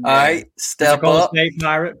 All right. Step Pensacola up. State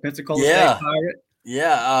Pirate. Pensacola State Pirate.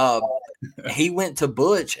 Yeah. He went to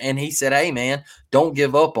Butch and he said, hey, man, don't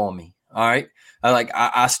give up on me. All right.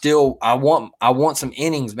 I want some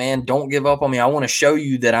innings, man. Don't give up on me. I want to show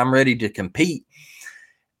you that I'm ready to compete.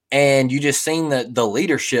 And you just seen the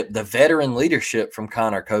leadership, the veteran leadership from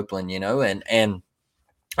Connor Copeland, and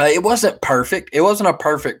it wasn't perfect. It wasn't a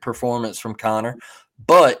perfect performance from Connor,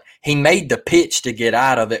 but he made the pitch to get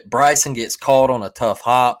out of it. Bryson gets caught on a tough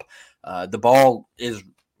hop. The ball is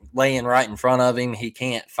laying right in front of him. He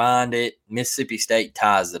can't find it. Mississippi State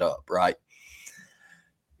ties it up, right?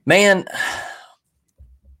 Man,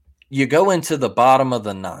 you go into the bottom of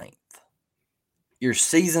the ninth. Your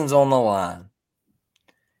season's on the line.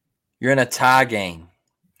 You're in a tie game,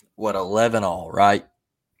 11-all, right?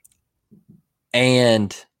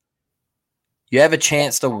 And you have a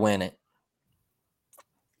chance to win it.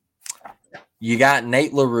 You got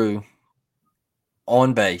Nate LaRue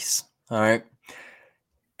on base, all right?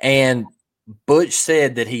 And Butch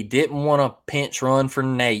said that he didn't want a pinch run for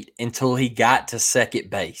Nate until he got to second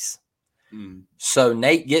base. So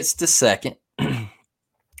Nate gets to second,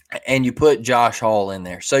 and you put Josh Hall in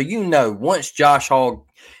there. So once Josh Hall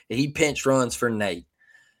 – he pinch runs for Nate.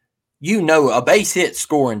 A base hit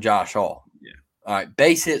scoring Josh Hall. Yeah. All right,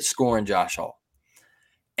 base hit scoring Josh Hall.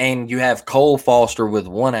 And you have Cole Foster with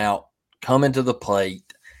one out coming to the plate.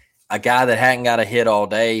 A guy that hadn't got a hit all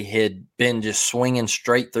day, had been just swinging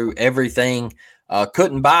straight through everything,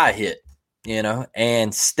 couldn't buy a hit,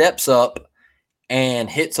 and steps up and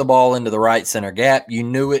hits a ball into the right center gap. You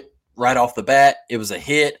knew it right off the bat. It was a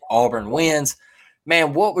hit. Auburn wins.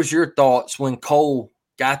 Man, what was your thoughts when Cole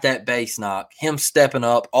got that base knock, him stepping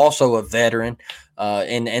up, also a veteran,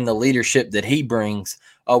 and the leadership that he brings?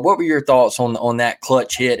 What were your thoughts on that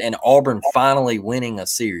clutch hit and Auburn finally winning a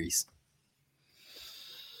series?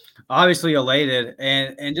 Obviously elated,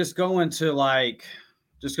 and just going to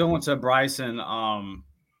Bryson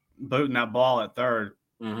booting that ball at third.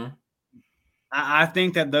 Mm-hmm. I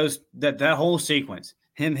think that that whole sequence,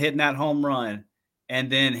 him hitting that home run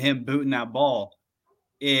and then him booting that ball,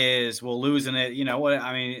 is losing it. You know what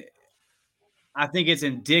I mean? I think it's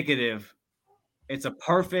indicative. It's a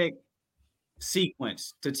perfect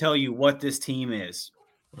sequence to tell you what this team is.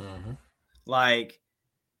 Mm-hmm.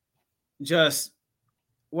 Just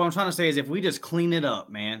what I'm trying to say is, if we just clean it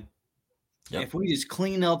up, man, if we just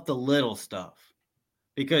clean up the little stuff,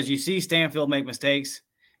 because you see Stanfield make mistakes,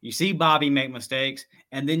 you see Bobby make mistakes,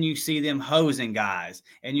 and then you see them hosing guys,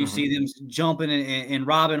 and you see them jumping and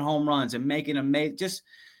robbing home runs and making them make just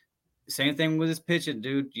same thing with his pitching,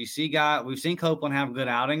 dude. You see we've seen Copeland have good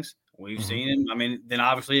outings. We've seen him. I mean, then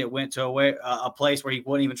obviously it went to a place where he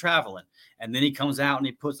wasn't even traveling, and then he comes out and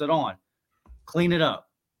he puts it on. Clean it up.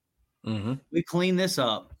 Mm-hmm. We clean this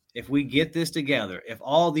up. If we get this together, if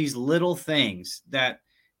all these little things that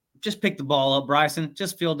just pick the ball up, Bryson,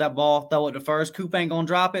 just field that ball, throw it to first. Coop ain't gonna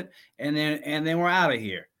drop it, and then we're out of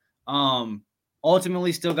here.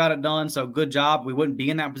 Ultimately, still got it done. So good job. We wouldn't be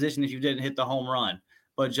in that position if you didn't hit the home run.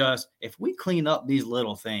 But just if we clean up these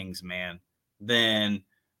little things, man, then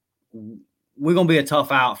we're gonna be a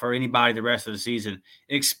tough out for anybody the rest of the season,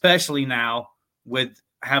 especially now with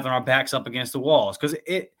having our backs up against the walls. Because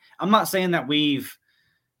I'm not saying that we've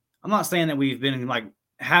been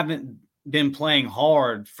haven't been playing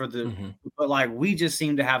hard for but we just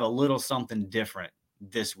seem to have a little something different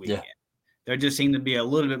this weekend. Yeah. There just seemed to be a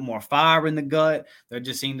little bit more fire in the gut. There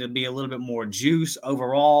just seemed to be a little bit more juice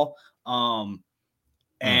overall.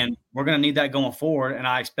 And we're going to need that going forward. And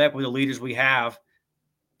I expect with the leaders we have,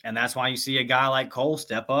 and that's why you see a guy like Cole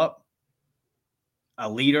step up, a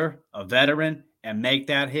leader, a veteran, and make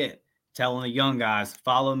that hit. Telling the young guys,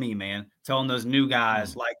 follow me, man. Telling those new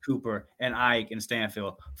guys like Cooper and Ike and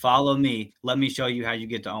Stanfield, follow me. Let me show you how you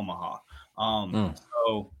get to Omaha.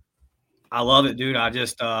 So I love it, dude. I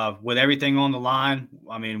just, with everything on the line,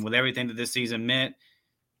 I mean, with everything that this season meant,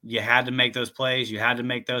 you had to make those plays. You had to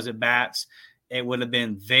make those at-bats. It would have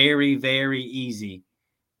been very, very easy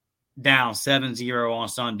down 7-0 on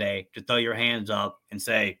Sunday to throw your hands up and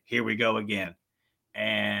say, here we go again.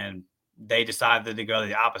 And they decided to go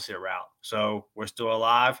the opposite route. So we're still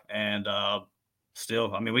alive and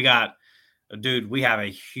still, I mean, we have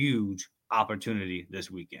a huge opportunity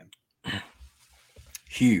this weekend.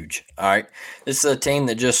 Huge. All right. This is a team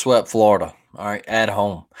that just swept Florida. All right. At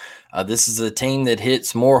home. This is a team that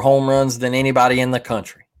hits more home runs than anybody in the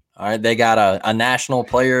country. All right. They got a National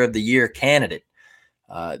Player of the Year candidate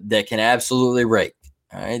that can absolutely rake.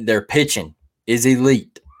 All right, their pitching is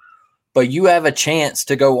elite, but you have a chance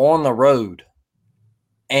to go on the road.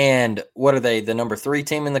 And what are they? The number 3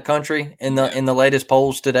 team in the country in the latest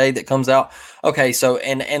polls today that comes out. Okay, so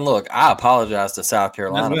and look, I apologize to South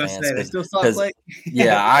Carolina fans because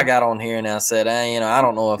I got on here and I said, I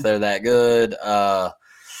don't know if they're that good.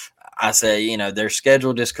 I said, their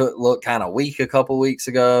schedule just could look kind of weak a couple weeks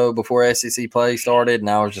ago before SEC play started, and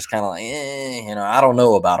I was just kind of like, I don't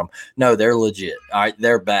know about them. No, they're legit. All right,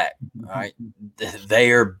 they're back. All right,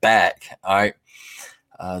 they are back. All right,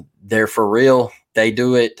 they're for real. They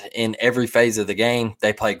do it in every phase of the game.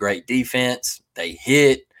 They play great defense. They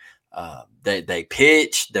hit. They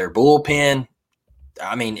pitch. Their bullpen.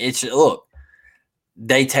 I mean,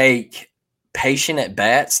 they take patient at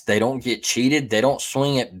bats. They don't get cheated. They don't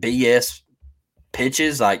swing at BS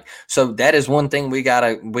pitches. So that is one thing we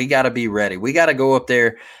gotta be ready. We gotta go up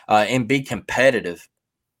there and be competitive.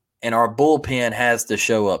 And our bullpen has to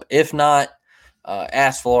show up. If not,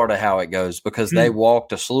 ask Florida how it goes, because they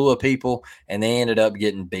walked a slew of people and they ended up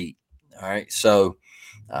getting beat. All right. So,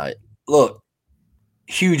 look,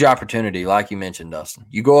 huge opportunity, like you mentioned, Dustin.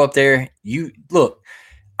 You go up there,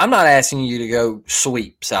 I'm not asking you to go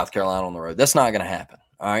sweep South Carolina on the road. That's not going to happen.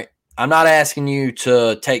 All right. I'm not asking you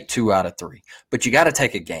to take 2 out of 3, but you got to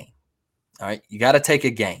take a game. All right. You got to take a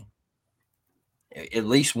game, at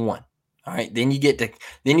least one. All right. Then you get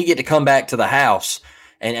to come back to the house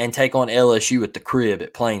and take on LSU at the crib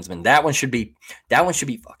at Plainsman. That one should be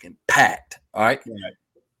fucking packed. All right.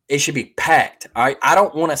 It should be packed. All right. I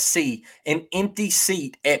don't want to see an empty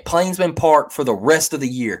seat at Plainsman Park for the rest of the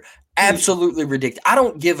year. Absolutely ridiculous. I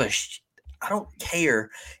don't care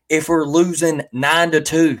if we're losing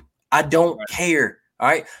 9-2. I don't care. All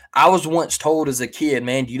right. I was once told as a kid,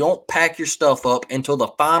 man, you don't pack your stuff up until the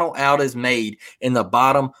final out is made in the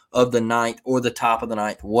bottom of the 9th or the top of the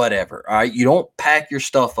 9th, whatever. All right. You don't pack your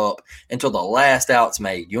stuff up until the last out's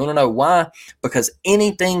made. You want to know why? Because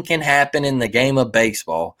anything can happen in the game of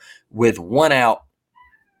baseball with 1 out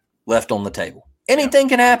left on the table. Anything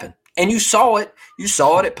can happen. And you saw it. You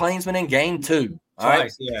saw it at Plainsman in game 2. All right.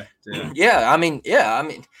 Yeah. I mean,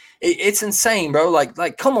 it's insane, bro.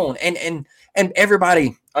 Like, come on. And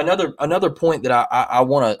everybody, another point that I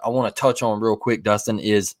want to touch on real quick, Dustin,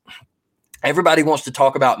 is everybody wants to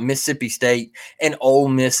talk about Mississippi State and Ole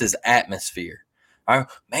Miss's atmosphere.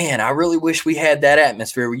 Man, I really wish we had that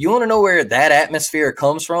atmosphere. You want to know where that atmosphere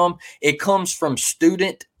comes from? It comes from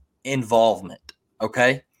student involvement.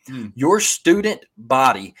 Okay. Your student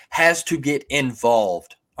body has to get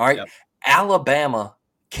involved. All right. Yep. Alabama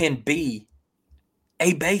can be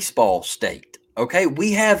a baseball state. Okay.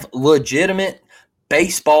 We have legitimate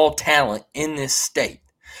baseball talent in this state.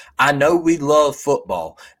 I know we love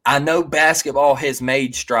football. I know basketball has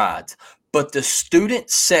made strides, but the student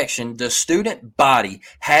section, the student body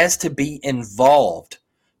has to be involved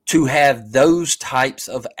to have those types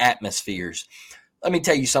of atmospheres. Let me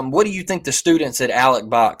tell you something. What do you think the students at Alec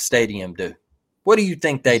Box Stadium do? What do you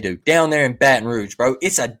think they do down there in Baton Rouge, bro?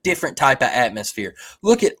 It's a different type of atmosphere.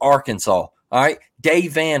 Look at Arkansas, all right?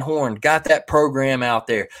 Dave Van Horn got that program out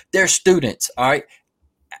there. They're students, all right?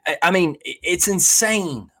 I mean, it's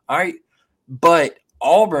insane, all right? But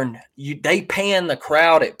Auburn, they pan the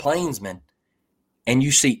crowd at Plainsman, and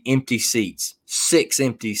you see empty seats, 6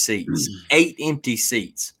 empty seats, 8 empty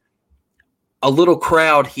seats, a little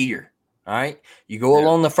crowd here. All right. You go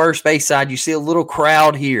along the first base side, you see a little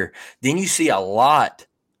crowd here. Then you see a lot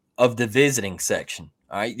of the visiting section.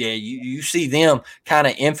 All right. Yeah. You see them kind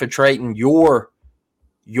of infiltrating your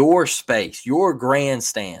space, your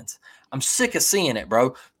grandstands. I'm sick of seeing it,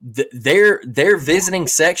 bro. Their visiting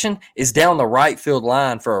section is down the right field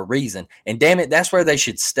line for a reason. And damn it, that's where they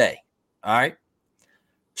should stay. All right.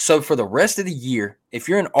 So for the rest of the year, if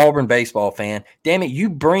you're an Auburn baseball fan, damn it, you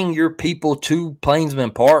bring your people to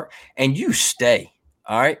Plainsman Park and you stay,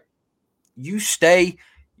 all right? You stay,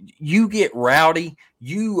 you get rowdy,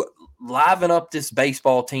 you liven up this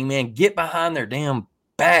baseball team, man. Get behind their damn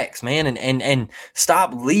backs, man, and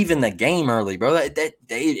stop leaving the game early, bro.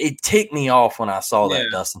 It ticked me off when I saw that,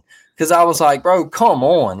 Dustin, because I was like, bro, come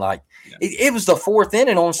on. Like, it was the 4th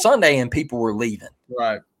inning on Sunday and people were leaving.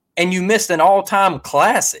 Right. And you missed an all-time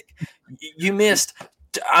classic. You missed,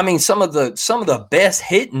 I mean, some of the best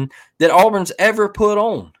hitting that Auburn's ever put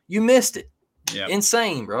on. You missed it. Yeah.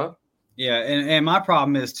 Insane, bro. Yeah, and my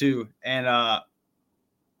problem is too, and I'll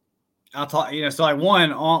talk, so like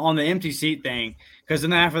one on the empty seat thing, because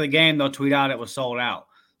then after the game they'll tweet out it was sold out.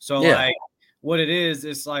 So like what it is,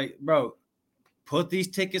 it's like, bro, put these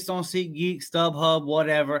tickets on SeatGeek, StubHub,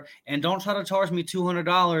 whatever, and don't try to charge me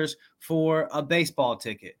 $200 for a baseball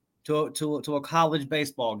ticket. to a college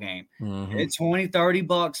baseball game. Mm-hmm. It's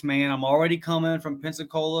 $20-$30, man. I'm already coming from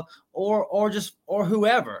Pensacola or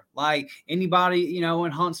whoever, like anybody,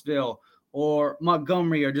 in Huntsville or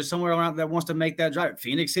Montgomery or just somewhere around that wants to make that drive,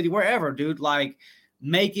 Phoenix City, wherever, dude. Like,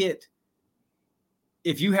 make it.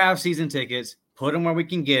 If you have season tickets, put them where we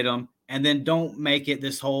can get them, and then don't make it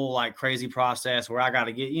this whole like crazy process where I got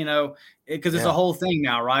to get, because it's a whole thing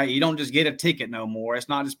now, right? You don't just get a ticket no more. It's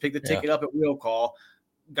not just pick the ticket up at will call.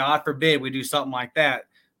 God forbid we do something like that.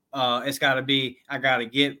 It's got to be, I got to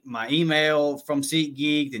get my email from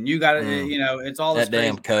SeatGeek, and you got to, it's all this that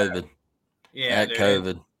damn COVID. Stuff. Yeah, that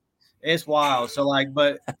COVID. It's wild. So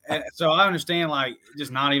so I understand like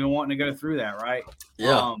just not even wanting to go through that, right?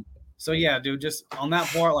 Yeah. So yeah, dude, just on that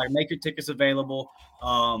part, like make your tickets available,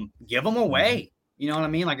 give them away. You know what I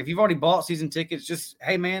mean? Like if you've already bought season tickets, just,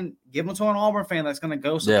 hey man, give them to an Auburn fan that's going to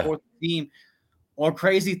go support the team. Or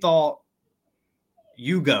crazy thought,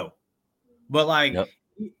 you go. But like,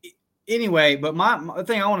 anyway, but my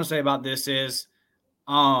thing I want to say about this is,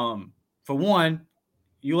 for one,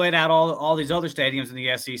 you laid out all these other stadiums in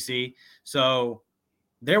the SEC. So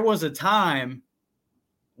there was a time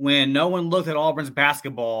when no one looked at Auburn's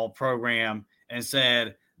basketball program and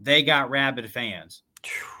said they got rabid fans.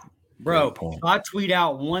 Bro, if I tweet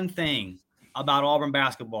out one thing about Auburn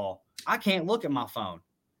basketball, I can't look at my phone.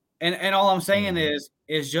 And all I'm saying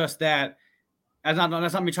is just that that's not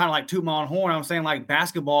me trying to like toot my own horn. I'm saying like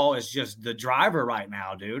basketball is just the driver right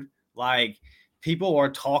now, dude. Like people are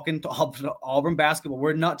talking to Auburn basketball.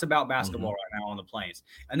 We're nuts about basketball right now on the Plains.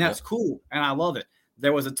 And that's cool. And I love it.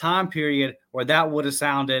 There was a time period where that would have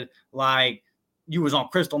sounded like you was on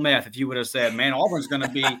crystal meth if you would have said, man, Auburn's going to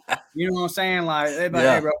be, you know what I'm saying? Like, hey,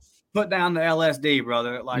 bro, put down the LSD,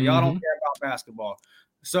 brother. Like, y'all don't care about basketball.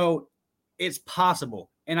 So it's possible.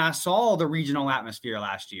 And I saw the regional atmosphere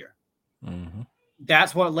last year.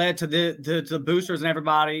 That's what led to the boosters and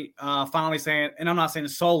everybody finally saying, and I'm not saying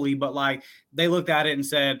solely, but like they looked at it and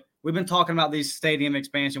said, we've been talking about these stadium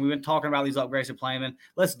expansion. We've been talking about these upgrades to Playman.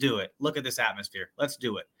 Let's do it. Look at this atmosphere. Let's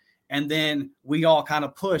do it. And then we all kind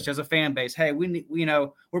of pushed as a fan base. Hey,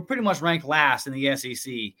 we're pretty much ranked last in the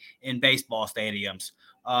SEC in baseball stadiums.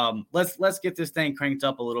 Let's get this thing cranked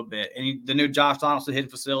up a little bit. And the new Josh Donaldson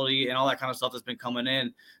hitting facility and all that kind of stuff that's been coming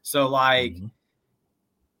in. So like,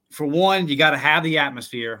 for one, you got to have the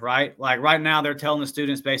atmosphere, right? Like right now they're telling the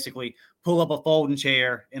students basically pull up a folding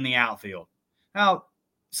chair in the outfield. Now,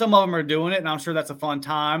 some of them are doing it, and I'm sure that's a fun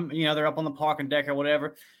time. They're up on the parking deck or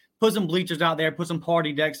whatever. Put some bleachers out there, put some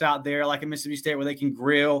party decks out there, like in Mississippi State, where they can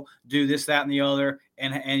grill, do this, that, and the other.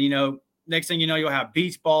 And next thing you know, you'll have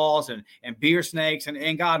beach balls and beer snakes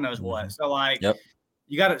and God knows what. So, like,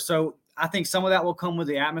 you got it. So I think some of that will come with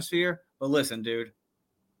the atmosphere. But listen, dude,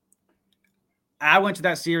 I went to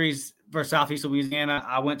that series for Southeast Louisiana.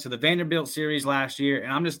 I went to the Vanderbilt series last year,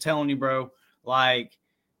 and I'm just telling you, bro, like,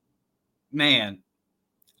 man,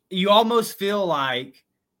 you almost feel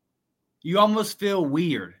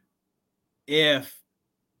weird if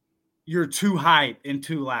you're too hype and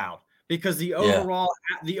too loud because the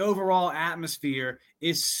overall atmosphere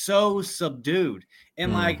is so subdued.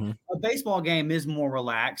 And like a baseball game is more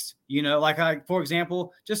relaxed, like for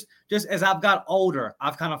example, just as I've got older,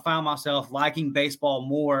 I've kind of found myself liking baseball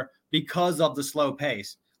more because of the slow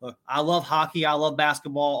pace. Look, I love hockey. I love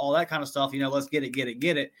basketball, all that kind of stuff. Let's get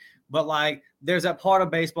it. But like, there's that part of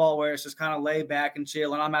baseball where it's just kind of laid back and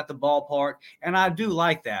chill, and I'm at the ballpark, and I do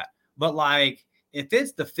like that. But like, if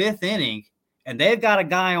it's the fifth inning and they've got a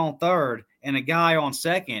guy on third and a guy on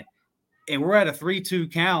second, and we're at a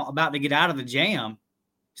 3-2 count about to get out of the jam,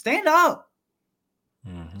 stand up.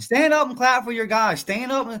 Stand up and clap for your guy.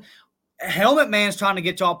 Stand up. Helmet man's trying to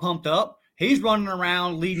get y'all pumped up. He's running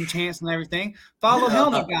around leading chants and everything. Follow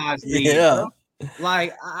helmet guys. Bro.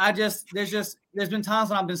 Like, there's been times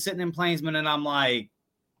when I've been sitting in Plainsman and I'm like,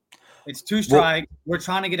 it's 2 strikes. We're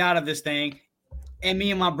trying to get out of this thing. And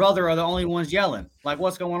me and my brother are the only ones yelling. Like,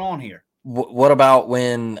 what's going on here? What about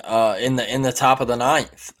when in the top of the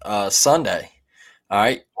ninth, Sunday, all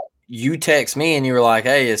right, you text me and you were like,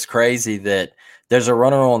 hey, it's crazy that there's a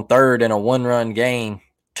runner on third in a 1-run game,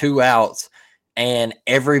 2 outs, and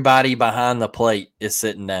everybody behind the plate is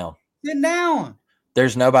sitting down. Sitting down.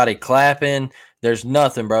 There's nobody clapping. There's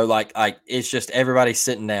nothing, bro. Like it's just everybody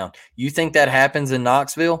sitting down. You think that happens in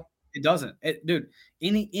Knoxville? It doesn't. Dude,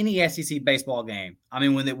 any SEC baseball game, I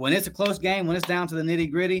mean, when it's a close game, when it's down to the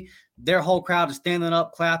nitty-gritty, their whole crowd is standing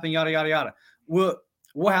up, clapping, yada, yada, yada. We'll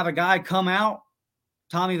have a guy come out,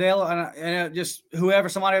 Tommy Vale, and just whoever,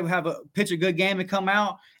 somebody will have a pitch a good game and come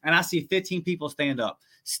out, and I see 15 people stand up.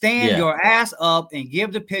 Stand your ass up and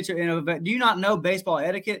give the pitcher. Do you not know baseball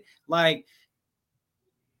etiquette? Like,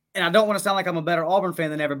 and I don't want to sound like I'm a better Auburn fan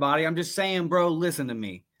than everybody. I'm just saying, bro, listen to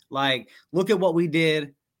me. Like, look at what we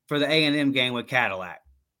did for the A&M game with Cadillac.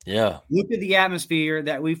 Yeah. Look at the atmosphere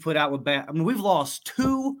that we've put out with we've lost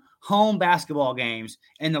 2 home basketball games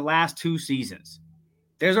in the last 2 seasons.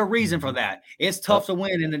 There's a reason for that. It's tough to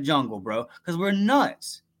win in the jungle, bro, because we're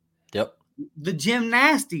nuts. Yep. The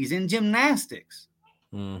gymnastics and gymnastics.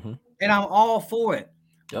 Mm-hmm. And I'm all for it.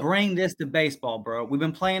 Yep. Bring this to baseball, bro. We've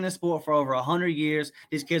been playing this sport for over 100 years.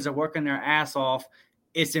 These kids are working their ass off.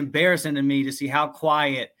 It's embarrassing to me to see how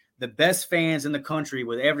quiet the best fans in the country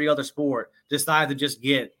with every other sport decide to just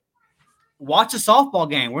get. Watch a softball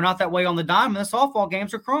game. We're not that way on the diamond. The softball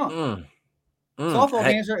games are crunk. Softball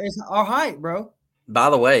games are hype, bro. By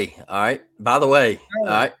the way, all right.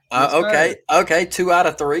 All right. Okay. 2 out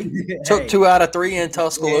of 3. Took 2 out of 3 in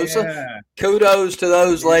Tuscaloosa. Yeah. Kudos to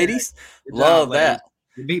those ladies. Love that.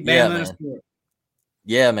 You beat Bama in sport.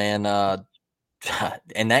 Yeah, man.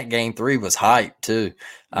 And that game 3 was hype too.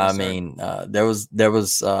 Yes, I mean, there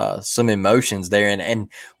was some emotions there, and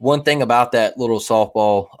one thing about that little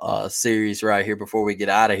softball series right here before we get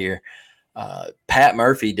out of here, Pat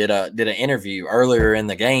Murphy did an interview earlier in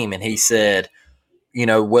the game, and he said, you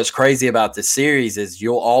know, what's crazy about this series is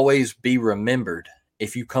you'll always be remembered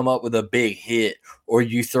if you come up with a big hit or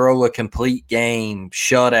you throw a complete game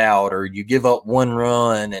shutout or you give up 1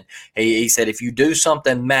 run. And he said, if you do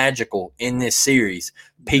something magical in this series,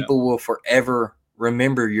 people will forever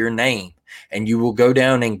remember your name and you will go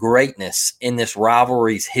down in greatness in this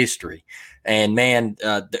rivalry's history. And man,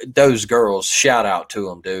 those girls, shout out to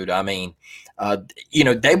them, dude. I mean, you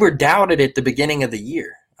know, they were doubted at the beginning of the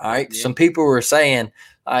year. All right. Yeah. Some people were saying,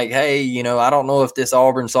 like, hey, you know, I don't know if this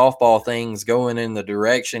Auburn softball thing's going in the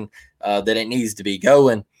direction that it needs to be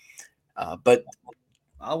going. But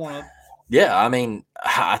I want to. Yeah, I mean,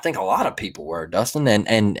 I think a lot of people were, Dustin,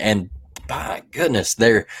 and my goodness,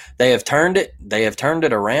 they have turned it. They have turned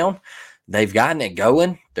it around. They've gotten it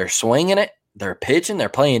going. They're swinging it. They're pitching. They're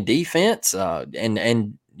playing defense.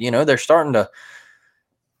 And you know, they're starting to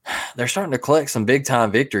collect some big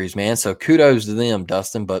time victories, man. So kudos to them,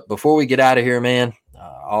 Dustin. But before we get out of here, man,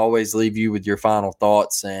 I always leave you with your final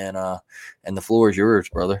thoughts, and the floor is yours,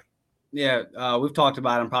 brother. Yeah, we've talked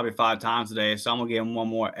about him probably 5 times today, so I'm gonna give him one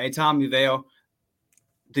more. Hey, Tom Uvale,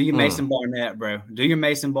 do your Mason Barnett, bro. Do your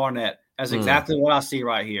Mason Barnett. That's exactly what I see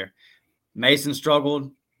right here. Mason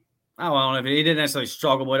struggled. I don't know if he didn't necessarily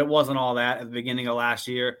struggle, but it wasn't all that at the beginning of last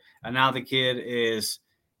year. And now the kid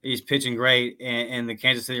he's pitching great in the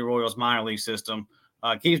Kansas City Royals minor league system.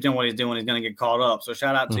 Keeps doing what he's doing. He's going to get caught up. So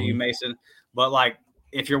shout out to you, Mason. But like,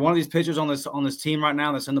 if you're one of these pitchers on this team right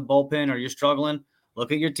now that's in the bullpen or you're struggling,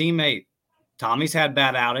 look at your teammate. Tommy's had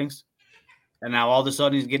bad outings, and now all of a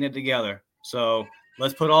sudden he's getting it together. So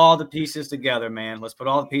let's put all the pieces together, man. Let's put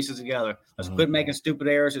all the pieces together. Let's quit making stupid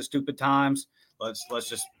errors at stupid times. Let's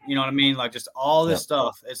just, you know what I mean? Like just all this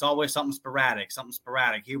stuff. It's always something sporadic.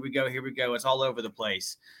 Here we go. It's all over the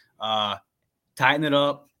place. Tighten it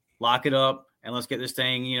up, lock it up, and let's get this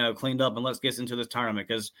thing, you know, cleaned up, and let's get into this tournament.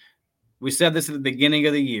 Because we said this at the beginning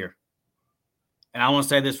of the year. And I want to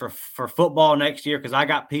say this for football next year, because I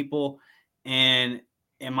got people in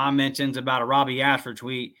my mentions about a Robbie Ashford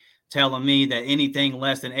tweet telling me that anything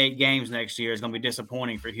less than 8 games next year is going to be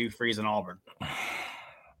disappointing for Hugh Freeze and Auburn.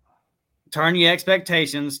 Turn your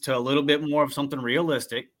expectations to a little bit more of something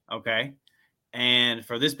realistic, okay? And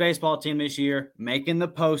for this baseball team this year, making the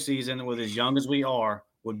postseason with as young as we are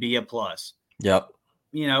would be a plus. Yep.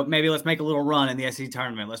 You know, maybe let's make a little run in the SEC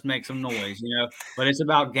tournament. Let's make some noise, you know. But it's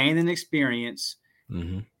about gaining experience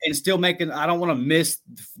and still making – I don't want to miss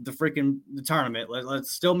the tournament.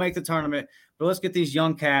 Let's still make the tournament, but let's get these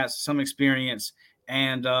young cats some experience.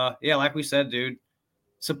 And, yeah, like we said, dude,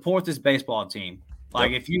 support this baseball team.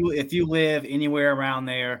 Like if you live anywhere around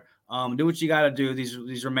there, do what you got to do.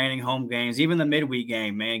 These remaining home games, even the midweek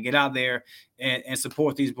game, man, get out there and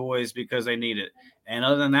support these boys because they need it. And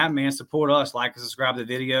other than that, man, support us. Like and subscribe to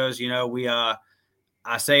the videos. You know,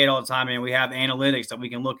 I say it all the time, man. We have analytics that we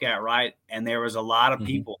can look at, right? And there was a lot of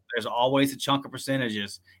people. There's always a chunk of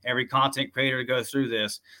percentages. Every content creator goes through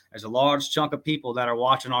this. There's a large chunk of people that are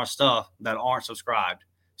watching our stuff that aren't subscribed.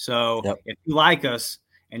 So if you like us,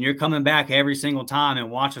 and you're coming back every single time and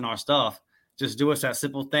watching our stuff, just do us that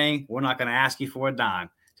simple thing. We're not going to ask you for a dime.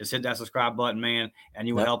 Just hit that subscribe button, man, and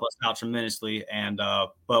you will help us out tremendously. And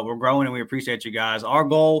but we're growing, and we appreciate you guys. Our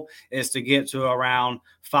goal is to get to around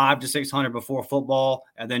 500 to 600 before football,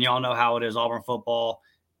 and then y'all know how it is, Auburn football.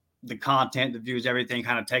 The content, the views, everything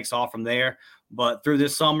kind of takes off from there. But through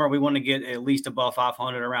this summer, we want to get at least above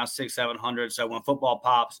 500, around 600-700. So when football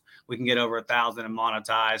pops, we can get over 1,000 and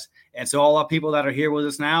monetize. And so all our people that are here with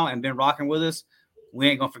us now and been rocking with us, we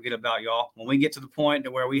ain't gonna forget about y'all. When we get to the point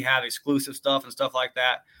to where we have exclusive stuff and stuff like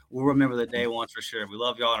that, we'll remember the day ones for sure. We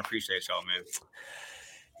love y'all and appreciate y'all, man.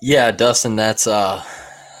 Yeah, Dustin, that's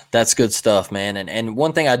good stuff, man. And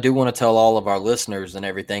one thing I do want to tell all of our listeners and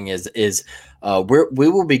everything is we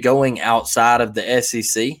will be going outside of the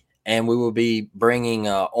SEC, and we will be bringing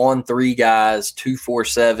on 3 guys,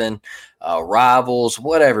 247 rivals,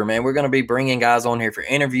 whatever, man. We're going to be bringing guys on here for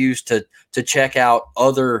interviews to check out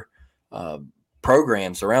other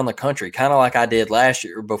programs around the country, kind of like I did last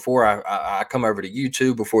year before I come over to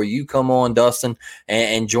YouTube, before you come on, Dustin,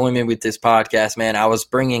 and join me with this podcast, man. I was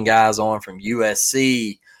bringing guys on from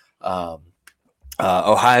USC,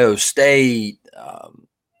 Ohio State.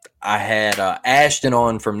 I had Ashton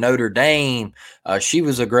on from Notre Dame. She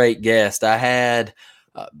was a great guest. I had,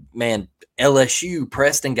 LSU,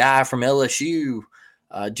 Preston Guy from LSU.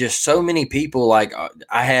 Just so many people. Like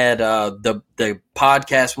I had the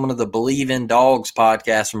podcast, one of the Believe in Dogs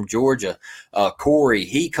podcasts from Georgia. Corey,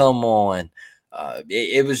 he come on.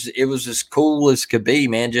 It was as cool as could be,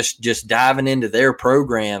 man. Just diving into their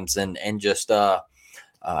programs and just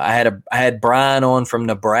I had Brian on from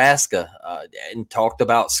Nebraska and talked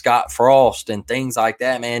about Scott Frost and things like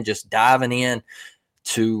that, man. Just diving in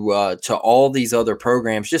to all these other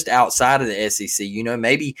programs just outside of the SEC. You know,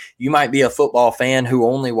 maybe you might be a football fan who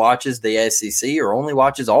only watches the SEC or only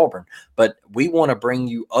watches Auburn, but we want to bring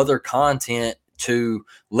you other content to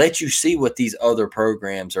let you see what these other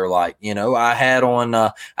programs are like. You know, I had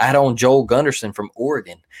on Joel Gunderson from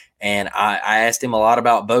Oregon, and I asked him a lot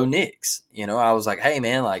about Bo Nix. You know, I was like, hey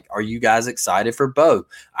man, like, are you guys excited for Bo?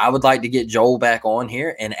 I would like to get Joel back on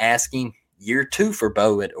here and ask him year 2 for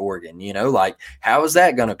Bo at Oregon. You know, like, how is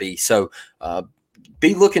that going to be? So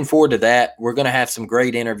be looking forward to that. We're going to have some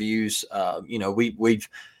great interviews. You know, we've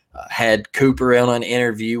had Cooper on an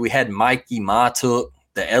interview. We had Mikey Matuk,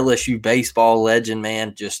 the LSU baseball legend,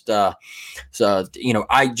 man. Just, you know,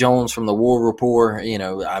 Ike Jones from the War Report, you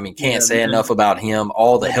know, I mean, can't say enough about him,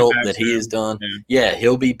 all the help that he has done. Yeah,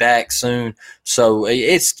 he'll be back soon. So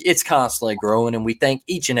it's constantly growing, and we thank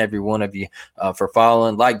each and every one of you for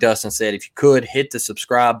following. Like Dustin said, if you could, hit the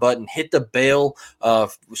subscribe button, hit the bell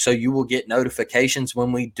so you will get notifications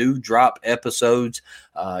when we do drop episodes.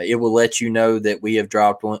 It will let you know that we have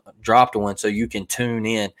dropped one so you can tune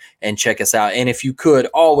in and check us out. And if you could,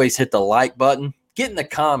 always hit the like button. Get in the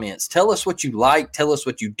comments. Tell us what you like. Tell us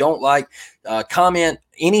what you don't like. Comment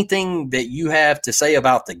anything that you have to say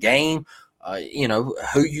about the game. You know,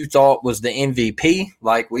 who you thought was the MVP.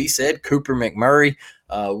 Like we said, Cooper McMurray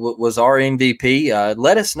was our MVP.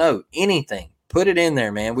 Let us know anything. Put it in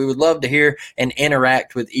there, man. We would love to hear and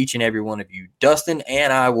interact with each and every one of you. Dustin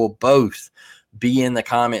and I will both be in the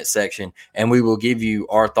comment section, and we will give you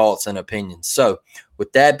our thoughts and opinions. So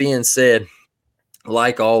with that being said,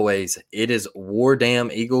 like always, it is War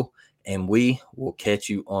Damn Eagle, and we will catch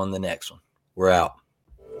you on the next one. We're out.